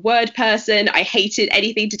kind of a word person. I hated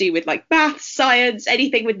anything to do with like math, science,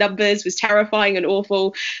 anything with numbers was terrifying and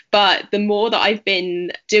awful. But the more that I've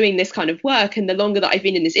been doing this kind of work and the longer that I've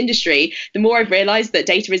been in this industry, the more I've realized that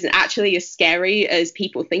data isn't actually as scary as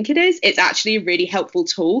people think it figures, it's actually a really helpful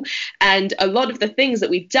tool. And a lot of the things that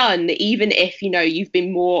we've done, even if, you've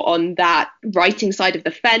been more on that writing side of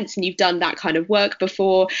the fence and you've done that kind of work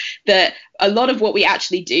before, that a lot of what we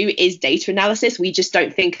actually do is data analysis. We just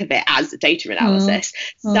don't think of it as data analysis.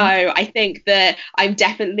 So I think that I'm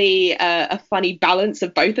definitely a funny balance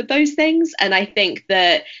of both of those things. And I think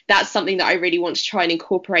that that's something that I really want to try and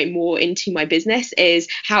incorporate more into my business, is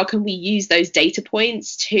how can we use those data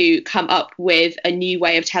points to come up with a new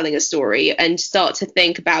way of telling a story and start to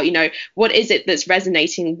think about, what is it that's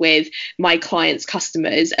resonating with my clients'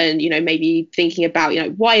 customers, and, maybe thinking about,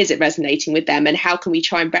 why is it resonating with them and how can we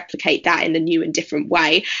try and replicate that in a new and different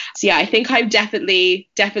way. So yeah, I think I'm definitely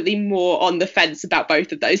more on the fence about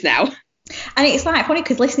both of those now. And it's like funny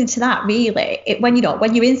because listening to that, really, when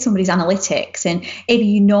you're in somebody's analytics, and if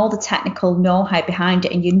you know the technical know-how behind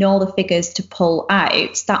it and you know the figures to pull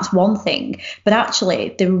out, that's one thing. But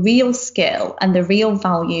actually, the real skill and the real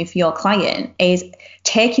value for your client is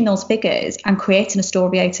taking those figures and creating a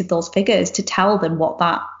story out of those figures to tell them what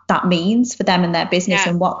that means for them and their business,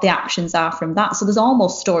 and what the actions are from that. So there's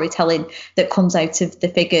almost storytelling that comes out of the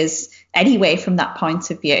figures anyway from that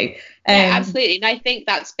point of view. Yeah, absolutely. And I think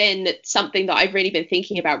that's been something that I've really been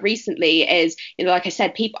thinking about recently is, like I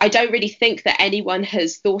said, I don't really think that anyone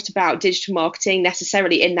has thought about digital marketing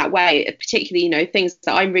necessarily in that way, particularly, things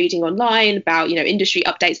that I'm reading online about, industry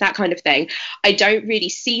updates, that kind of thing. I don't really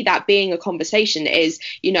see that being a conversation. Is,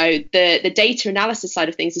 the data analysis side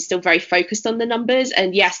of things is still very focused on the numbers.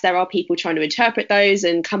 And yes, there are people trying to interpret those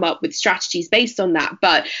and come up with strategies based on that.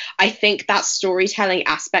 But I think that storytelling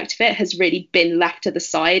aspect of it has really been left to the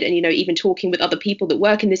side. And, even talking with other people that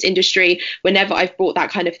work in this industry, whenever I've brought that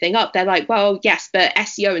kind of thing up, they're like, well, yes, but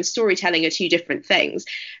SEO and storytelling are two different things.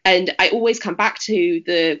 And I always come back to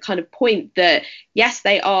the kind of point that, yes,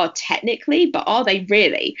 they are technically, but are they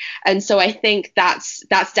really? And so I think that's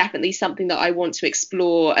definitely something that I want to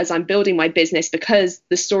explore as I'm building my business, because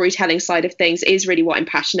the storytelling side of things is really what I'm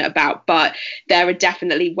passionate about. But there are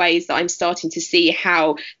definitely ways that I'm starting to see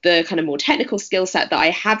how the kind of more technical skill set that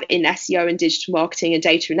I have in SEO and digital marketing and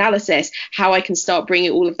data analysis, how I can start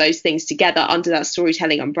bringing all of those things together under that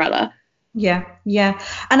storytelling umbrella. Yeah.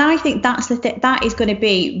 And I think that's that is going to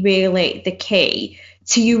be really the key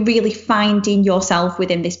to you really finding yourself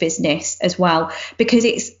within this business as well, because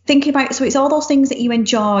it's thinking about, so it's all those things that you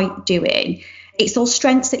enjoy doing. It's those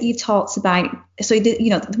strengths that you've talked about. So,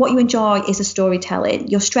 what you enjoy is the storytelling.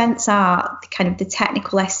 Your strengths are kind of the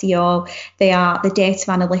technical SEO. They are the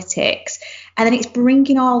data analytics. And then it's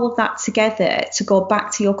bringing all of that together to go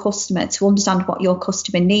back to your customer, to understand what your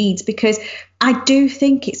customer needs. Because I do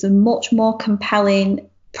think it's a much more compelling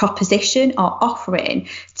proposition or offering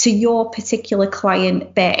to your particular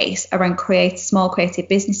client base around small creative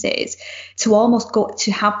businesses, to almost go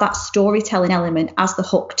to have that storytelling element as the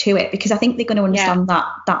hook to it, because I think they're going to understand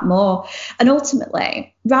that more. And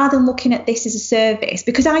ultimately, rather than looking at this as a service,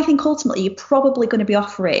 because I think ultimately you're probably going to be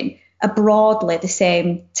offering broadly the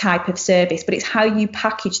same type of service, but it's how you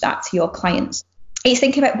package that to your clients. It's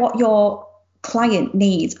thinking about what your client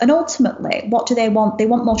needs, and ultimately, what do they want? They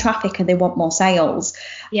want more traffic and they want more sales.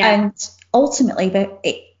 And ultimately,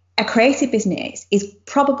 a creative business is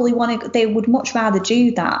probably they would much rather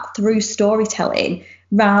do that through storytelling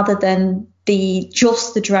rather than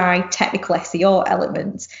just the dry technical SEO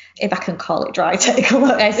element, if I can call it dry technical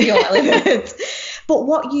SEO element. But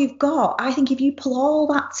what you've got, I think if you pull all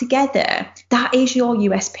that together, that is your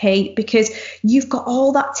USP, because you've got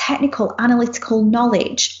all that technical analytical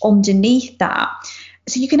knowledge underneath that.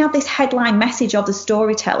 So you can have this headline message of the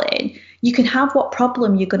storytelling. You can have what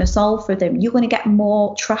problem you're going to solve for them. You're going to get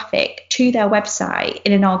more traffic to their website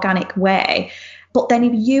in an organic way. But then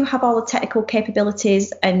if you have all the technical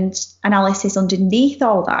capabilities and analysis underneath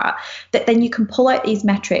all that, then you can pull out these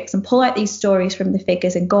metrics and pull out these stories from the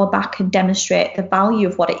figures and go back and demonstrate the value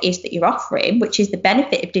of what it is that you're offering, which is the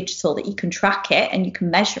benefit of digital, that you can track it and you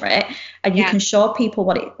can measure it and you can show people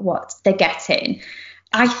what they're getting.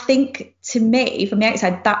 I think, to me, from the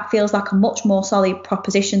outside, that feels like a much more solid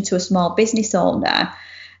proposition to a small business owner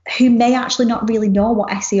who may actually not really know what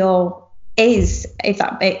SEO is, if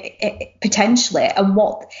that potentially, and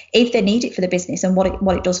what if they need it for the business and what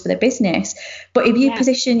it does for the business. But if you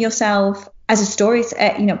position yourself as a story,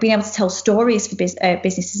 being able to tell stories for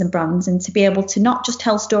businesses and brands, and to be able to not just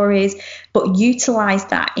tell stories but utilize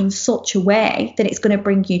that in such a way that it's going to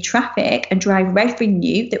bring you traffic and drive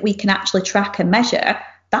revenue that we can actually track and measure,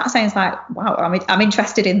 that sounds like, wow, I'm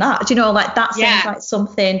interested in that. Do you know, like that sounds like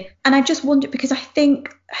something. And I just wonder, because I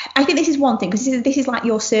think this is one thing, because this is like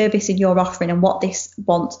your service and your offering and what this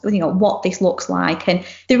what this looks like. And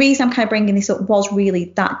the reason I'm kind of bringing this up was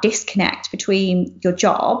really that disconnect between your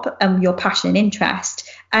job and your passion and interest.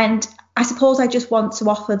 And I suppose I just want to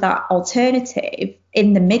offer that alternative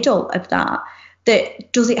in the middle of that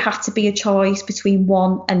does it have to be a choice between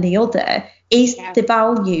one and the other? Is the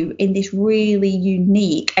value in this really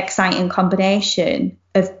unique, exciting combination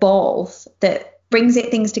of both that brings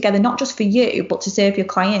things together, not just for you, but to serve your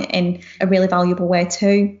client in a really valuable way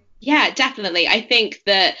too? Yeah, definitely. I think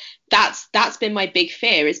that's been my big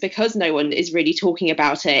fear, is because no one is really talking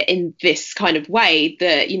about it in this kind of way,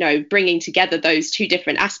 that, you know, bringing together those two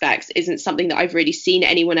different aspects isn't something that I've really seen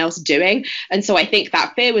anyone else doing. And so I think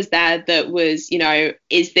that fear was there, that was, you know,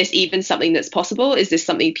 is this even something that's possible? Is this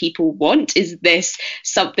something people want? Is this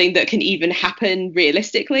something that can even happen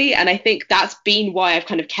realistically? And I think that's been why I've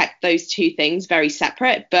kind of kept those two things very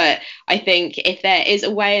separate. But I think if there is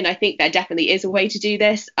a way, and I think there definitely is a way to do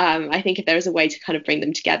this, I think if there is a way to kind of bring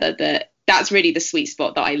them together, that's really the sweet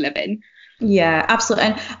spot that I live in. Yeah,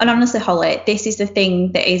 absolutely. And honestly, Holly, this is the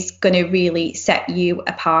thing that is going to really set you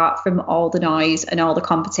apart from all the noise and all the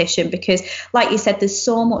competition, because like you said, there's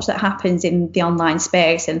so much that happens in the online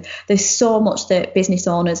space, and there's so much that business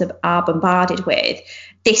owners are bombarded with.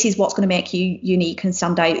 This is what's going to make you unique and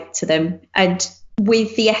stand out to them. And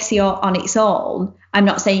with the SEO on its own, I'm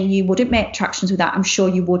not saying you wouldn't make tractions with that. I'm sure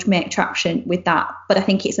you would make traction with that. But I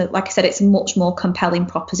think like I said, it's a much more compelling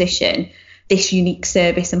proposition, this unique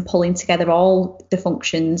service, and pulling together all the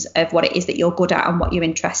functions of what it is that you're good at and what you're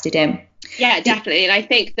interested in. Yeah, definitely. And I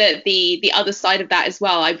think that the other side of that as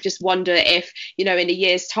well, I just wonder if, you know, in a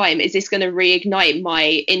year's time, is this going to reignite my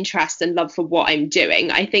interest and love for what I'm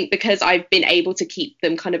doing? I think because I've been able to keep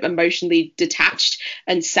them kind of emotionally detached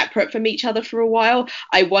and separate from each other for a while,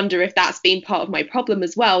 I wonder if that's been part of my problem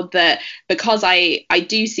as well, that because I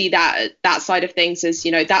do see that side of things as,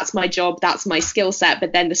 you know, that's my job, that's my skill set,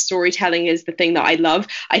 but then the storytelling is the thing that I love.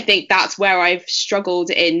 I think that's where I've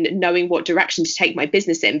struggled in knowing what direction to take my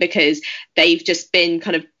business in, because they've just been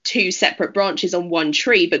kind of two separate branches on one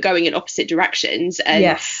tree, but going in opposite directions. And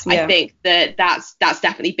I think that's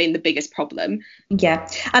definitely been the biggest problem. Yeah.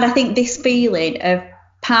 And I think this feeling of,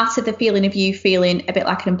 part of the feeling of you feeling a bit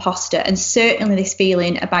like an imposter, and certainly this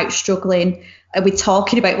feeling about struggling with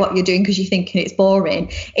talking about what you're doing because you're thinking it's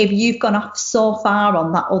boring, if you've gone off so far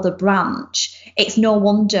on that other branch, it's no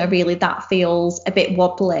wonder really that feels a bit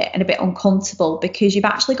wobbly and a bit uncomfortable, because you've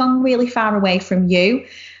actually gone really far away from you.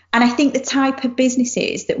 And I think the type of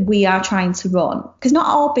businesses that we are trying to run, because not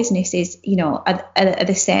all businesses, you know, are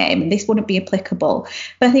the same, and this wouldn't be applicable.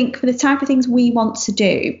 But I think for the type of things we want to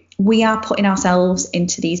do, we are putting ourselves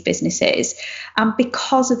into these businesses. And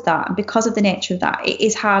because of that, and because of the nature of that, it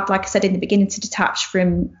is hard, like I said in the beginning, to detach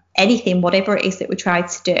from anything, whatever it is that we try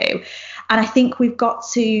to do. And I think we've got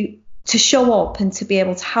to show up and to be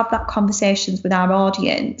able to have that conversations with our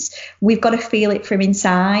audience. We've got to feel it from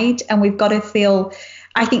inside, and we've got to feel,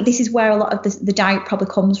 I think this is where a lot of the doubt probably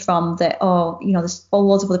comes from, that, oh, you know, there's all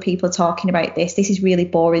loads of other people talking about this. This is really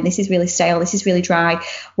boring. This is really stale. This is really dry.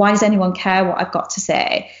 Why does anyone care what I've got to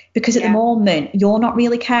say? Because at the moment, you're not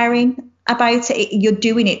really caring about it. You're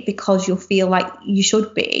doing it because you feel like you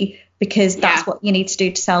should be, because that's what you need to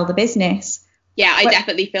do to sell the business. Yeah, I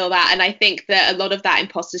definitely feel that. And I think that a lot of that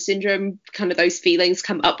imposter syndrome, kind of those feelings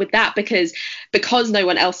come up with that, because no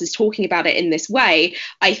one else is talking about it in this way.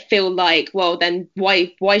 I feel like, well, then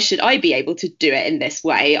why should I be able to do it in this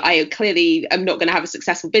way? I clearly am not going to have a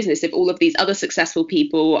successful business if all of these other successful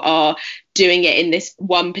people are doing it in this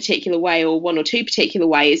one particular way, or one or two particular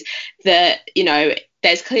ways, that, you know,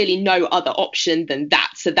 there's clearly no other option than that.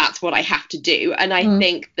 So that's what I have to do. And I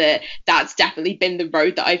think that that's definitely been the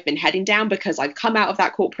road that I've been heading down, because I've come out of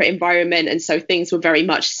that corporate environment. And so things were very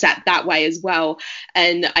much set that way as well.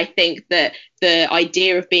 And I think that the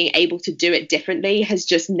idea of being able to do it differently has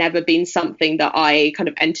just never been something that I kind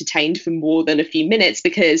of entertained for more than a few minutes,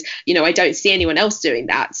 because, you know, I don't see anyone else doing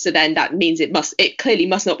that. So then that means it clearly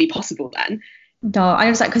must not be possible then. No, I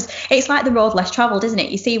understand, because it's like the road less travelled, isn't it?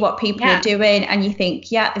 You see what people are doing and you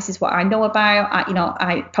think, yeah, this is what I know about.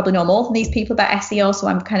 I probably know more than these people about SEO, so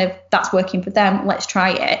I'm kind of, that's working for them. Let's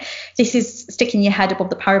try it. This is sticking your head above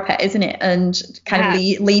the parapet, isn't it? And kind of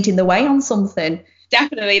leading the way on something.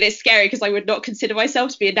 definitely. And it's scary because I would not consider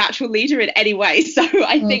myself to be a natural leader in any way. So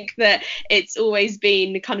I think that it's always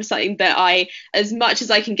been kind of something that I, as much as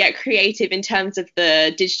I can get creative in terms of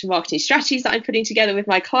the digital marketing strategies that I'm putting together with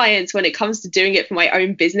my clients, when it comes to doing it for my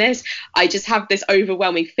own business, I just have this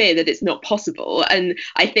overwhelming fear that it's not possible. And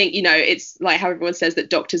I think, you know, it's like how everyone says that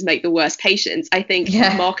doctors make the worst patients. I think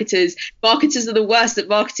marketers are the worst at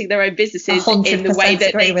marketing their own businesses in the way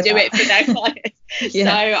that they do it for their clients. So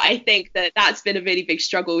I think that that's been a really big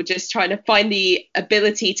struggle, just trying to find the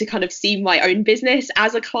ability to kind of see my own business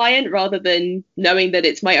as a client rather than knowing that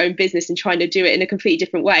it's my own business and trying to do it in a completely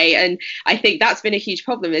different way. And I think that's been a huge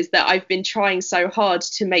problem, is that I've been trying so hard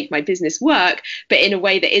to make my business work, but in a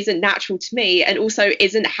way that isn't natural to me and also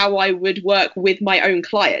isn't how I would work with my own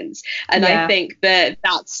clients. And I think that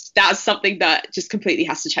that's something that just completely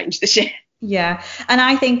has to change this year. Yeah, and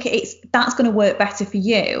I think that's going to work better for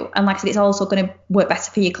you, and like I said, it's also going to work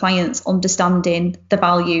better for your clients, understanding the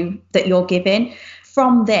value that you're giving.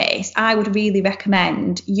 From this, I would really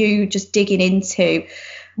recommend you just digging into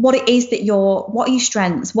what it is that what are your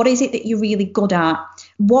strengths, what is it that you're really good at,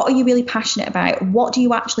 what are you really passionate about, what do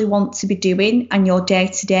you actually want to be doing and your day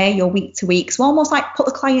to day, your week to week. So almost like put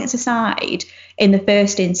the clients aside in the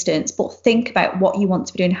first instance, but think about what you want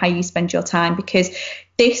to be doing, how you spend your time, because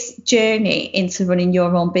this journey into running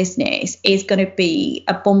your own business is going to be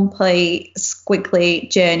a bumpy, squiggly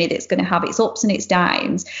journey that's going to have its ups and its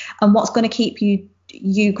downs. And what's going to keep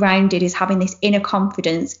you grounded is having this inner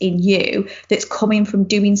confidence in you that's coming from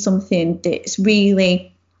doing something that's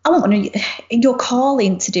really, I won't want to, you're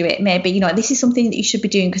calling to do it. Maybe, you know, this is something that you should be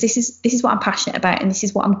doing because this is what I'm passionate about, and this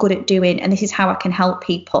is what I'm good at doing, and this is how I can help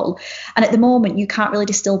people. And at the moment, you can't really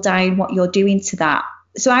distill down what you're doing to that.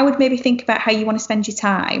 So I would maybe think about how you want to spend your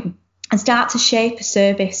time and start to shape a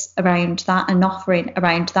service around that and offering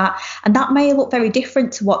around that. And that may look very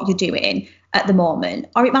different to what you're doing at the moment,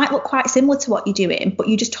 or it might look quite similar to what you're doing, but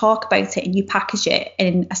you just talk about it and you package it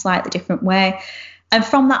in a slightly different way. And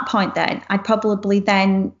from that point then, I'd probably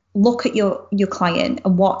then look at your client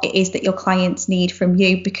and what it is that your clients need from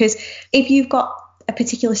you. Because if you've got a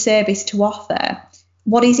particular service to offer,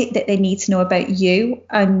 what is it that they need to know about you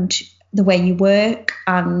and the way you work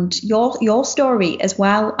and your story as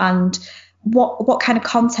well, and what kind of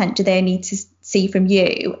content do they need to see from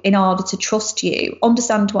you in order to trust you,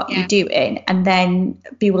 understand what you're doing, and then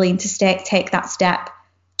be willing to take that step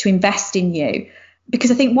to invest in you.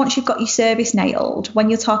 Because I think once you've got your service nailed, when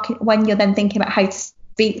you're then thinking about how to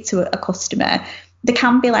speak to a customer, there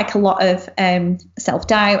can be like a lot of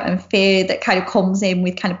self-doubt and fear that kind of comes in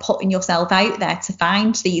with kind of putting yourself out there to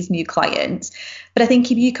find these new clients. But I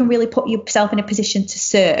think if you can really put yourself in a position to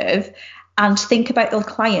serve and think about those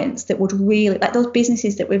clients that would really, like those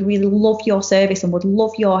businesses that would really love your service and would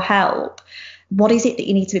love your help, what is it that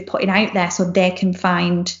you need to be putting out there so they can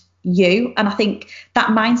find you? And I think that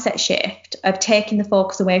mindset shift of taking the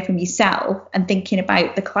focus away from yourself and thinking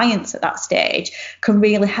about the clients at that stage can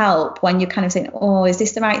really help when you're kind of saying, oh, is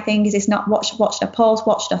this the right thing? Is this not? What should I post?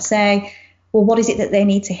 What should I say? Well, what is it that they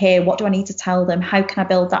need to hear? What do I need to tell them? How can I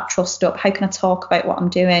build that trust up? How can I talk about what I'm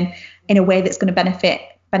doing in a way that's going to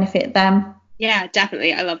benefit them? Yeah,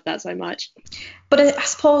 definitely. I love that so much. But I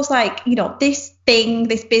suppose, like, you know, this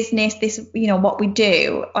business, you know, what we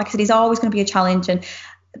do, like I said, is always going to be a challenge. And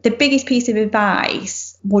the biggest piece of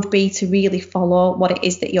advice would be to really follow what it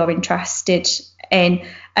is that you're interested in,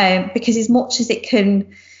 because as much as it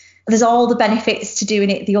can, there's all the benefits to doing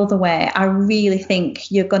it the other way, I really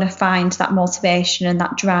think you're going to find that motivation and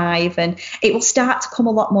that drive, and it will start to come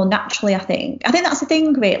a lot more naturally. I think that's the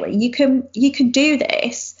thing, really. You can do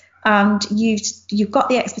this, and you've got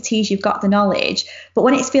the expertise, you've got the knowledge, but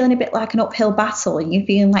when it's feeling a bit like an uphill battle and you're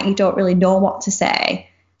feeling like you don't really know what to say,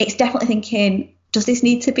 it's definitely thinking, does this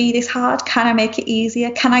need to be this hard? Can I make it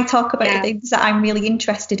easier? Can I talk about the things that I'm really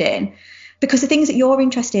interested in? Because the things that you're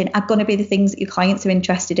interested in are going to be the things that your clients are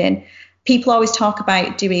interested in. People always talk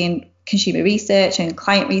about doing consumer research and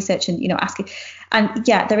client research and, you know, asking. And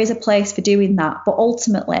yeah, there is a place for doing that. But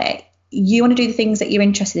ultimately, you want to do the things that you're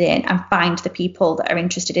interested in and find the people that are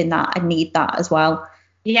interested in that and need that as well.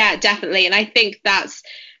 Yeah, definitely. And I think that's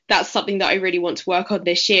something that I really want to work on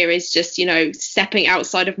this year, is just, you know, stepping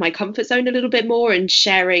outside of my comfort zone a little bit more and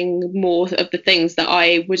sharing more of the things that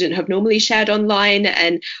I wouldn't have normally shared online.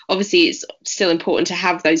 And obviously it's still important to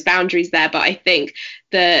have those boundaries there, but I think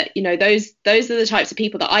that, you know, those are the types of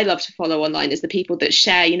people that I love to follow online, is the people that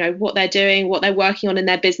share, you know, what they're doing, what they're working on in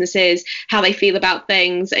their businesses, how they feel about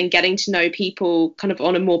things, and getting to know people kind of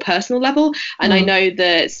on a more personal level. And I know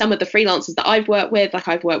that some of the freelancers that I've worked with, like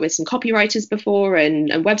I've worked with some copywriters before and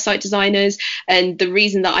website designers, and the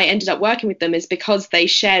reason that I ended up working with them is because they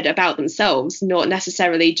shared about themselves, not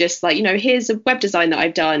necessarily just like, you know, here's a web design that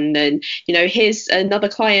I've done, and, you know, here's another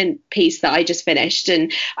client piece that I just finished.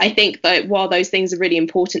 And I think that while those things are really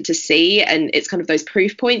important to see, and it's kind of those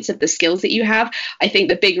proof points of the skills that you have, I think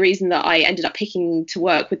the big reason that I ended up picking to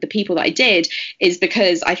work with the people that I did is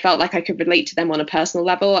because I felt like I could relate to them on a personal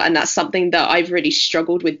level. And that's something that I've really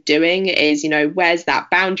struggled with doing, is, you know, where's that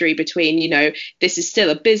boundary between, you know, this is still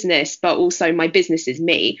a business, but also my business is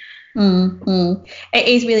me. It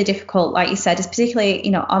is really difficult, like you said, it's particularly,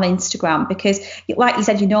 you know, on Instagram, because like you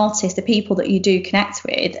said, you notice the people that you do connect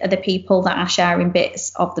with are the people that are sharing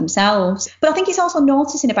bits of themselves. But I think it's also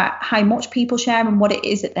noticing about how much people share and what it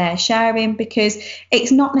is that they're sharing, because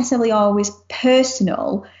it's not necessarily always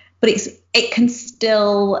personal, but it can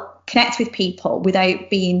still connect with people without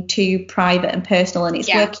being too private and personal, and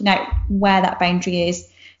it's working out where that boundary is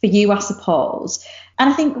for you, I suppose. And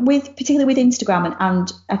I think particularly with Instagram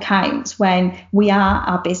and accounts, when we are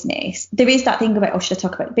our business, there is that thing about, oh, should I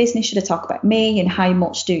talk about business? Should I talk about me? And how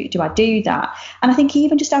much do I do that? And I think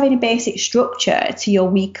even just having a basic structure to your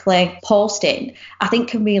weekly posting, I think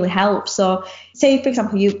can really help. So say, for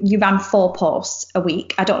example, you ran 4 posts a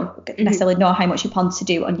week. I don't necessarily know how much you plan to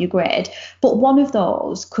do on your grid, but one of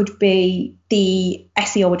those could be the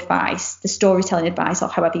SEO advice, the storytelling advice, or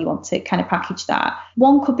however you want to kind of package that.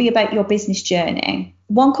 One could be about your business journey.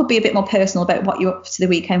 One could be a bit more personal about what you're up to the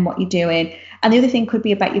weekend, what you're doing. And the other thing could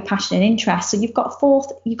be about your passion and interest. So you've got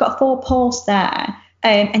 4 posts there.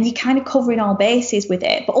 And you're kind of covering all bases with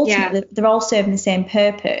it, but ultimately they're all serving the same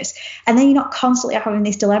purpose. And then you're not constantly having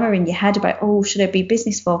this dilemma in your head about, oh, should I be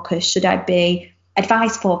business focused? Should I be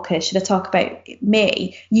advice focused? Should I talk about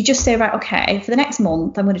me? You just say, right, okay, for the next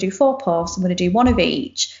month, I'm going to do 4 posts. I'm going to do 1 of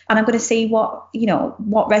each, and I'm going to see what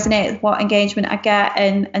resonates, what engagement I get,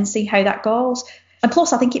 and see how that goes. And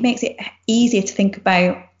plus, I think it makes it easier to think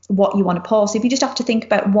about what you want to post. If you just have to think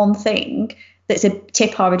about one thing that's a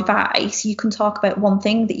tip or advice, you can talk about one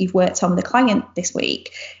thing that you've worked on with a client this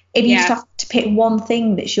week. If you just have to pick one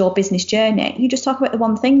thing that's your business journey, you just talk about the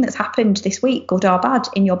one thing that's happened this week, good or bad,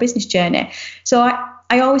 in your business journey. So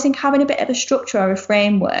I always think having a bit of a structure or a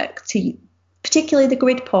framework to, particularly the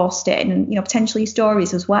grid posting and, you know, potentially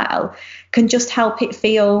stories as well, can just help it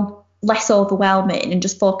feel less overwhelming and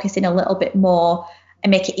just focus in a little bit more and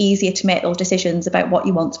make it easier to make those decisions about what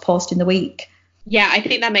you want to post in the week. Yeah, I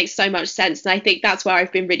think that makes so much sense. And I think that's where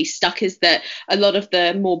I've been really stuck, is that a lot of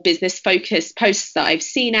the more business focused posts that I've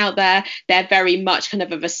seen out there, they're very much kind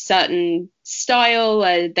of a certain style.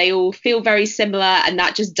 They all feel very similar, and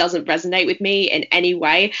that just doesn't resonate with me in any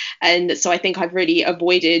way. And so I think I've really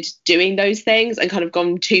avoided doing those things and kind of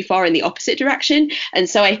gone too far in the opposite direction. And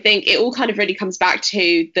so I think it all kind of really comes back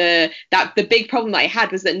to the big problem that I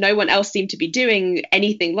had was that no one else seemed to be doing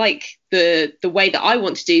anything like the way that I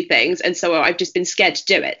want to do things, and so I've just been scared to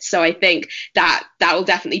do it. So I think that will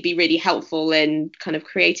definitely be really helpful in kind of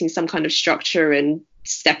creating some kind of structure and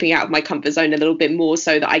stepping out of my comfort zone a little bit more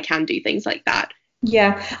so that I can do things like that.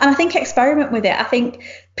 Yeah, and I think experiment with it. I think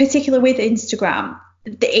particularly with Instagram,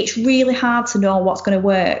 it's really hard to know what's going to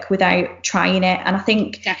work without trying it. And I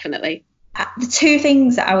think definitely the 2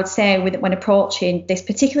 things that I would say when approaching this,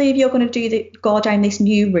 particularly if you're going to go down this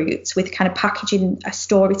new route with kind of packaging a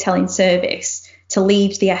storytelling service to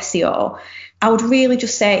lead the SEO, I would really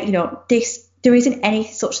just say, you know, there isn't any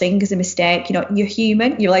such thing as a mistake. You know, you're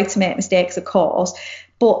human, you're allowed to make mistakes, of course,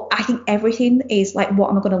 but I think everything is like,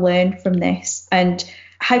 what am I going to learn from this? And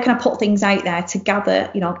how can I put things out there to gather,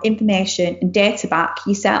 you know, information and data back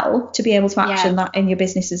yourself to be able to action that in your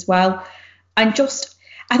business as well? And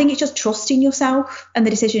I think it's just trusting yourself and the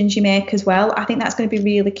decisions you make as well. I think that's going to be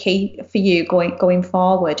really key for you going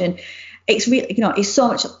forward. And it's really, you know, it's so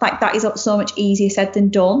much like that is so much easier said than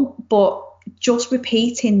done, but just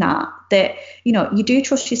repeating that, you know, you do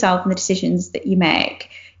trust yourself and the decisions that you make.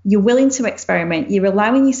 You're willing to experiment. You're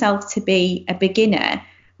allowing yourself to be a beginner.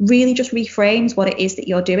 Really just reframes what it is that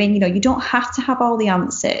you're doing. You know, you don't have to have all the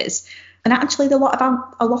answers. And actually, a lot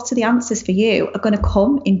of the answers for you are going to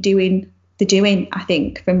come in doing, I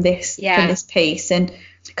think, from this piece. And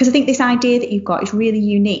because I think this idea that you've got is really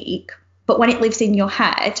unique, but when it lives in your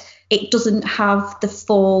head, it doesn't have the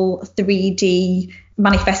full 3D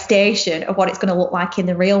manifestation of what it's going to look like in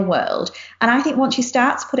the real world. And I think once you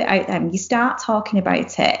start to put it out there and you start talking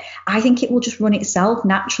about it, I think it will just run itself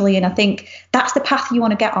naturally. And I think that's the path you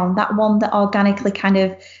want to get on, that one that organically kind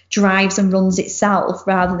of drives and runs itself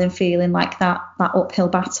rather than feeling like that uphill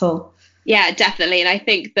battle. Yeah, definitely. And I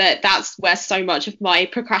think that that's where so much of my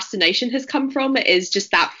procrastination has come from, is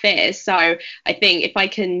just that fear. So I think if I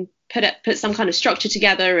can put some kind of structure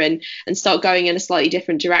together and start going in a slightly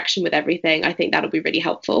different direction with everything, I think that'll be really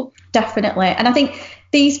helpful. Definitely. And I think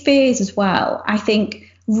these fears as well, I think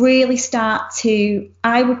I would really start to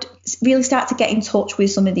get in touch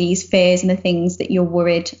with some of these fears and the things that you're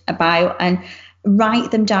worried about, and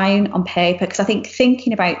write them down on paper, because I think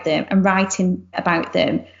thinking about them and writing about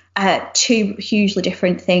them are two hugely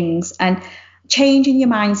different things. And changing your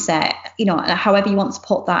mindset, however you want to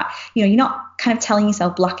put that, you're not kind of telling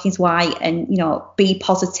yourself black is white and, be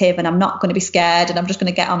positive and I'm not going to be scared and I'm just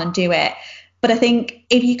going to get on and do it. But I think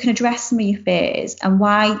if you can address some of your fears and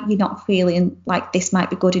why you're not feeling like this might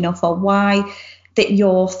be good enough, or why that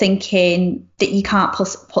you're thinking that you can't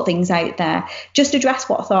put things out there, just address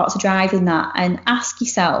what thoughts are driving that and ask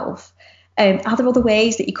yourself, are there other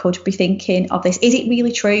ways that you could be thinking of this? Is it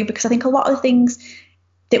really true? Because I think a lot of the things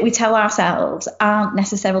that we tell ourselves aren't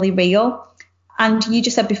necessarily real. And you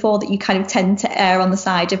just said before that you kind of tend to err on the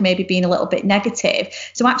side of maybe being a little bit negative.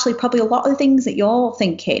 So actually, probably a lot of the things that you're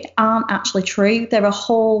thinking aren't actually true. There are a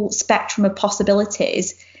whole spectrum of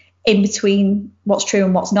possibilities in between what's true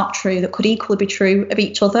and what's not true that could equally be true of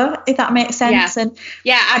each other, if that makes sense.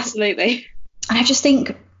 Yeah, and absolutely. I just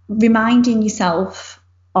think reminding yourself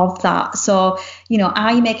of that. So,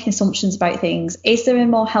 are you making assumptions about things? Is there a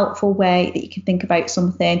more helpful way that you can think about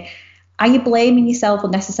something? Are you blaming yourself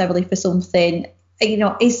unnecessarily for something?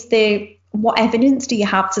 What evidence do you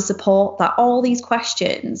have to support that? All these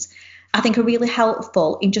questions, I think, are really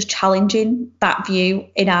helpful in just challenging that view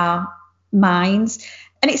in our minds.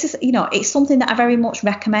 And it's just, it's something that I very much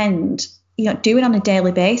recommend, doing on a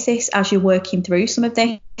daily basis as you're working through some of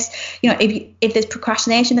this. If there's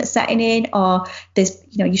procrastination that's setting in, or there's,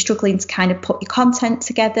 you're struggling to kind of put your content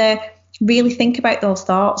together, really think about those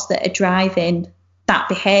thoughts that are driving that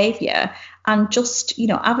behaviour, and just,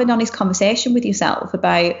 have an honest conversation with yourself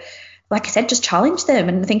about, like I said, just challenge them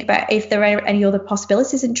and think about if there are any other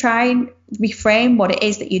possibilities, and try and reframe what it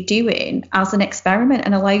is that you're doing as an experiment,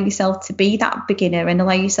 and allow yourself to be that beginner and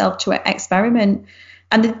allow yourself to experiment.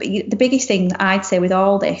 And the biggest thing that I'd say with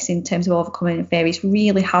all this in terms of overcoming a fear is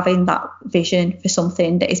really having that vision for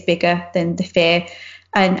something that is bigger than the fear.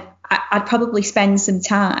 And I'd probably spend some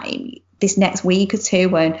time this next week or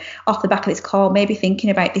two, and off the back of this call, maybe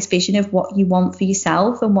thinking about this vision of what you want for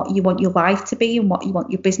yourself and what you want your life to be and what you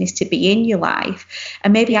want your business to be in your life.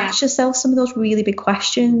 And maybe ask yourself some of those really big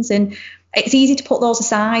questions. And it's easy to put those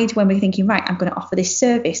aside when we're thinking, right, I'm going to offer this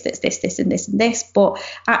service that's this, this, and this, and this. But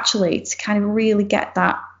actually, to kind of really get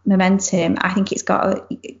that momentum, I think it's got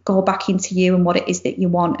to go back into you and what it is that you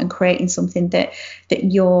want, and creating something that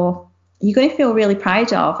you're going to feel really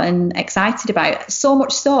proud of and excited about. So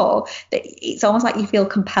much so that it's almost like you feel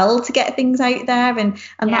compelled to get things out there. And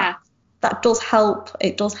that does help.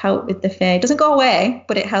 It does help with the fear. It doesn't go away,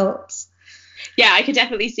 but it helps. Yeah, I could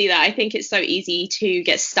definitely see that. I think it's so easy to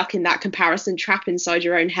get stuck in that comparison trap inside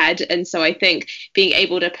your own head. And so I think being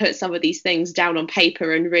able to put some of these things down on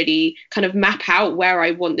paper and really kind of map out where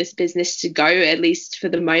I want this business to go, at least for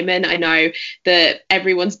the moment. I know that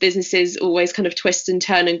everyone's businesses always kind of twist and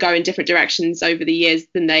turn and go in different directions over the years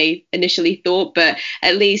than they initially thought. But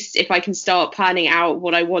at least if I can start planning out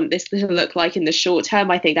what I want this to look like in the short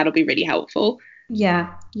term, I think that'll be really helpful.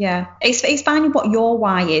 Yeah. It's finding what your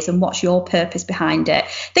why is and what's your purpose behind it.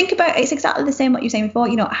 Think about it's exactly the same what you were saying before,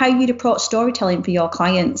 how you'd approach storytelling for your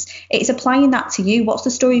clients. It's applying that to you. What's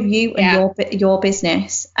the story of you and your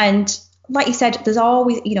business? And like you said, there's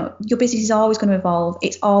always, your business is always going to evolve.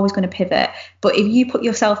 It's always going to pivot. But if you put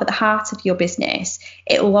yourself at the heart of your business,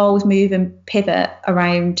 it will always move and pivot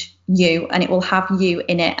around you, and it will have you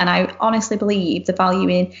in it. And I honestly believe the value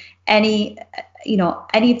in any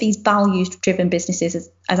of these values-driven businesses,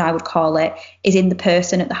 as I would call it, is in the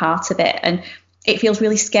person at the heart of it. And it feels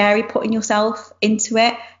really scary putting yourself into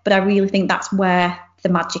it, but I really think that's where the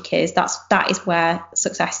magic is. That is where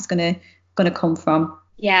success is going to come from.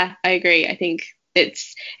 Yeah, I agree. I think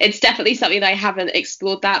it's definitely something that I haven't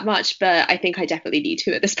explored that much, but I think I definitely need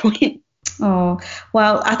to at this point. Oh,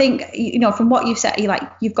 well, I think, from what you've said,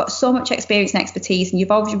 you've got so much experience and expertise, and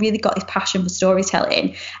you've always really got this passion for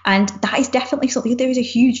storytelling. And that is definitely something, there is a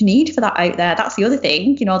huge need for that out there. That's the other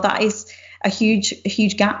thing, that is a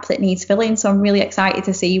huge gap that needs filling. So I'm really excited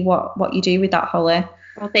to see what you do with that, Holly.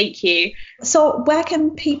 Well, thank you. So where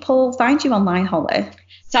can people find you online, Holly?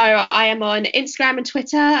 So I am on Instagram and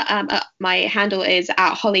Twitter. My handle is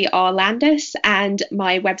 @HollyRlandis, and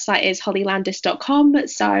my website is hollylandis.com.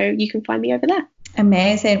 So you can find me over there.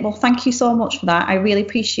 Amazing. Well, thank you so much for that. I really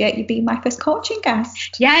appreciate you being my first coaching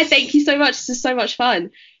guest. Yeah, thank you so much. This is so much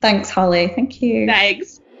fun. Thanks, Holly. Thank you.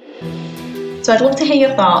 Thanks. So I'd love to hear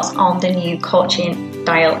your thoughts on the new coaching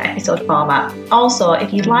style episode format. Also,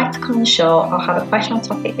 if you'd like to come on the show or have a question or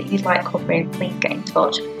topic that you'd like covering, please get in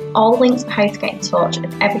touch. All the links for how to get in touch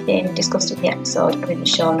and everything discussed in the episode are in the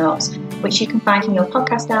show notes, which you can find in your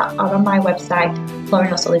podcast app or on my website,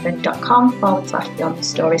 laurenossullivan.com/Beyond the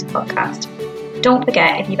Stories podcast. Don't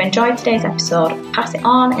forget, if you've enjoyed today's episode, pass it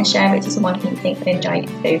on and share it to someone who you think would enjoy it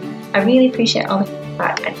too. I really appreciate all the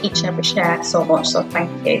feedback and each and every share so much, so thank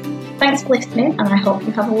you. Thanks for listening, and I hope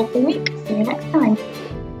you have a lovely week. See you next time.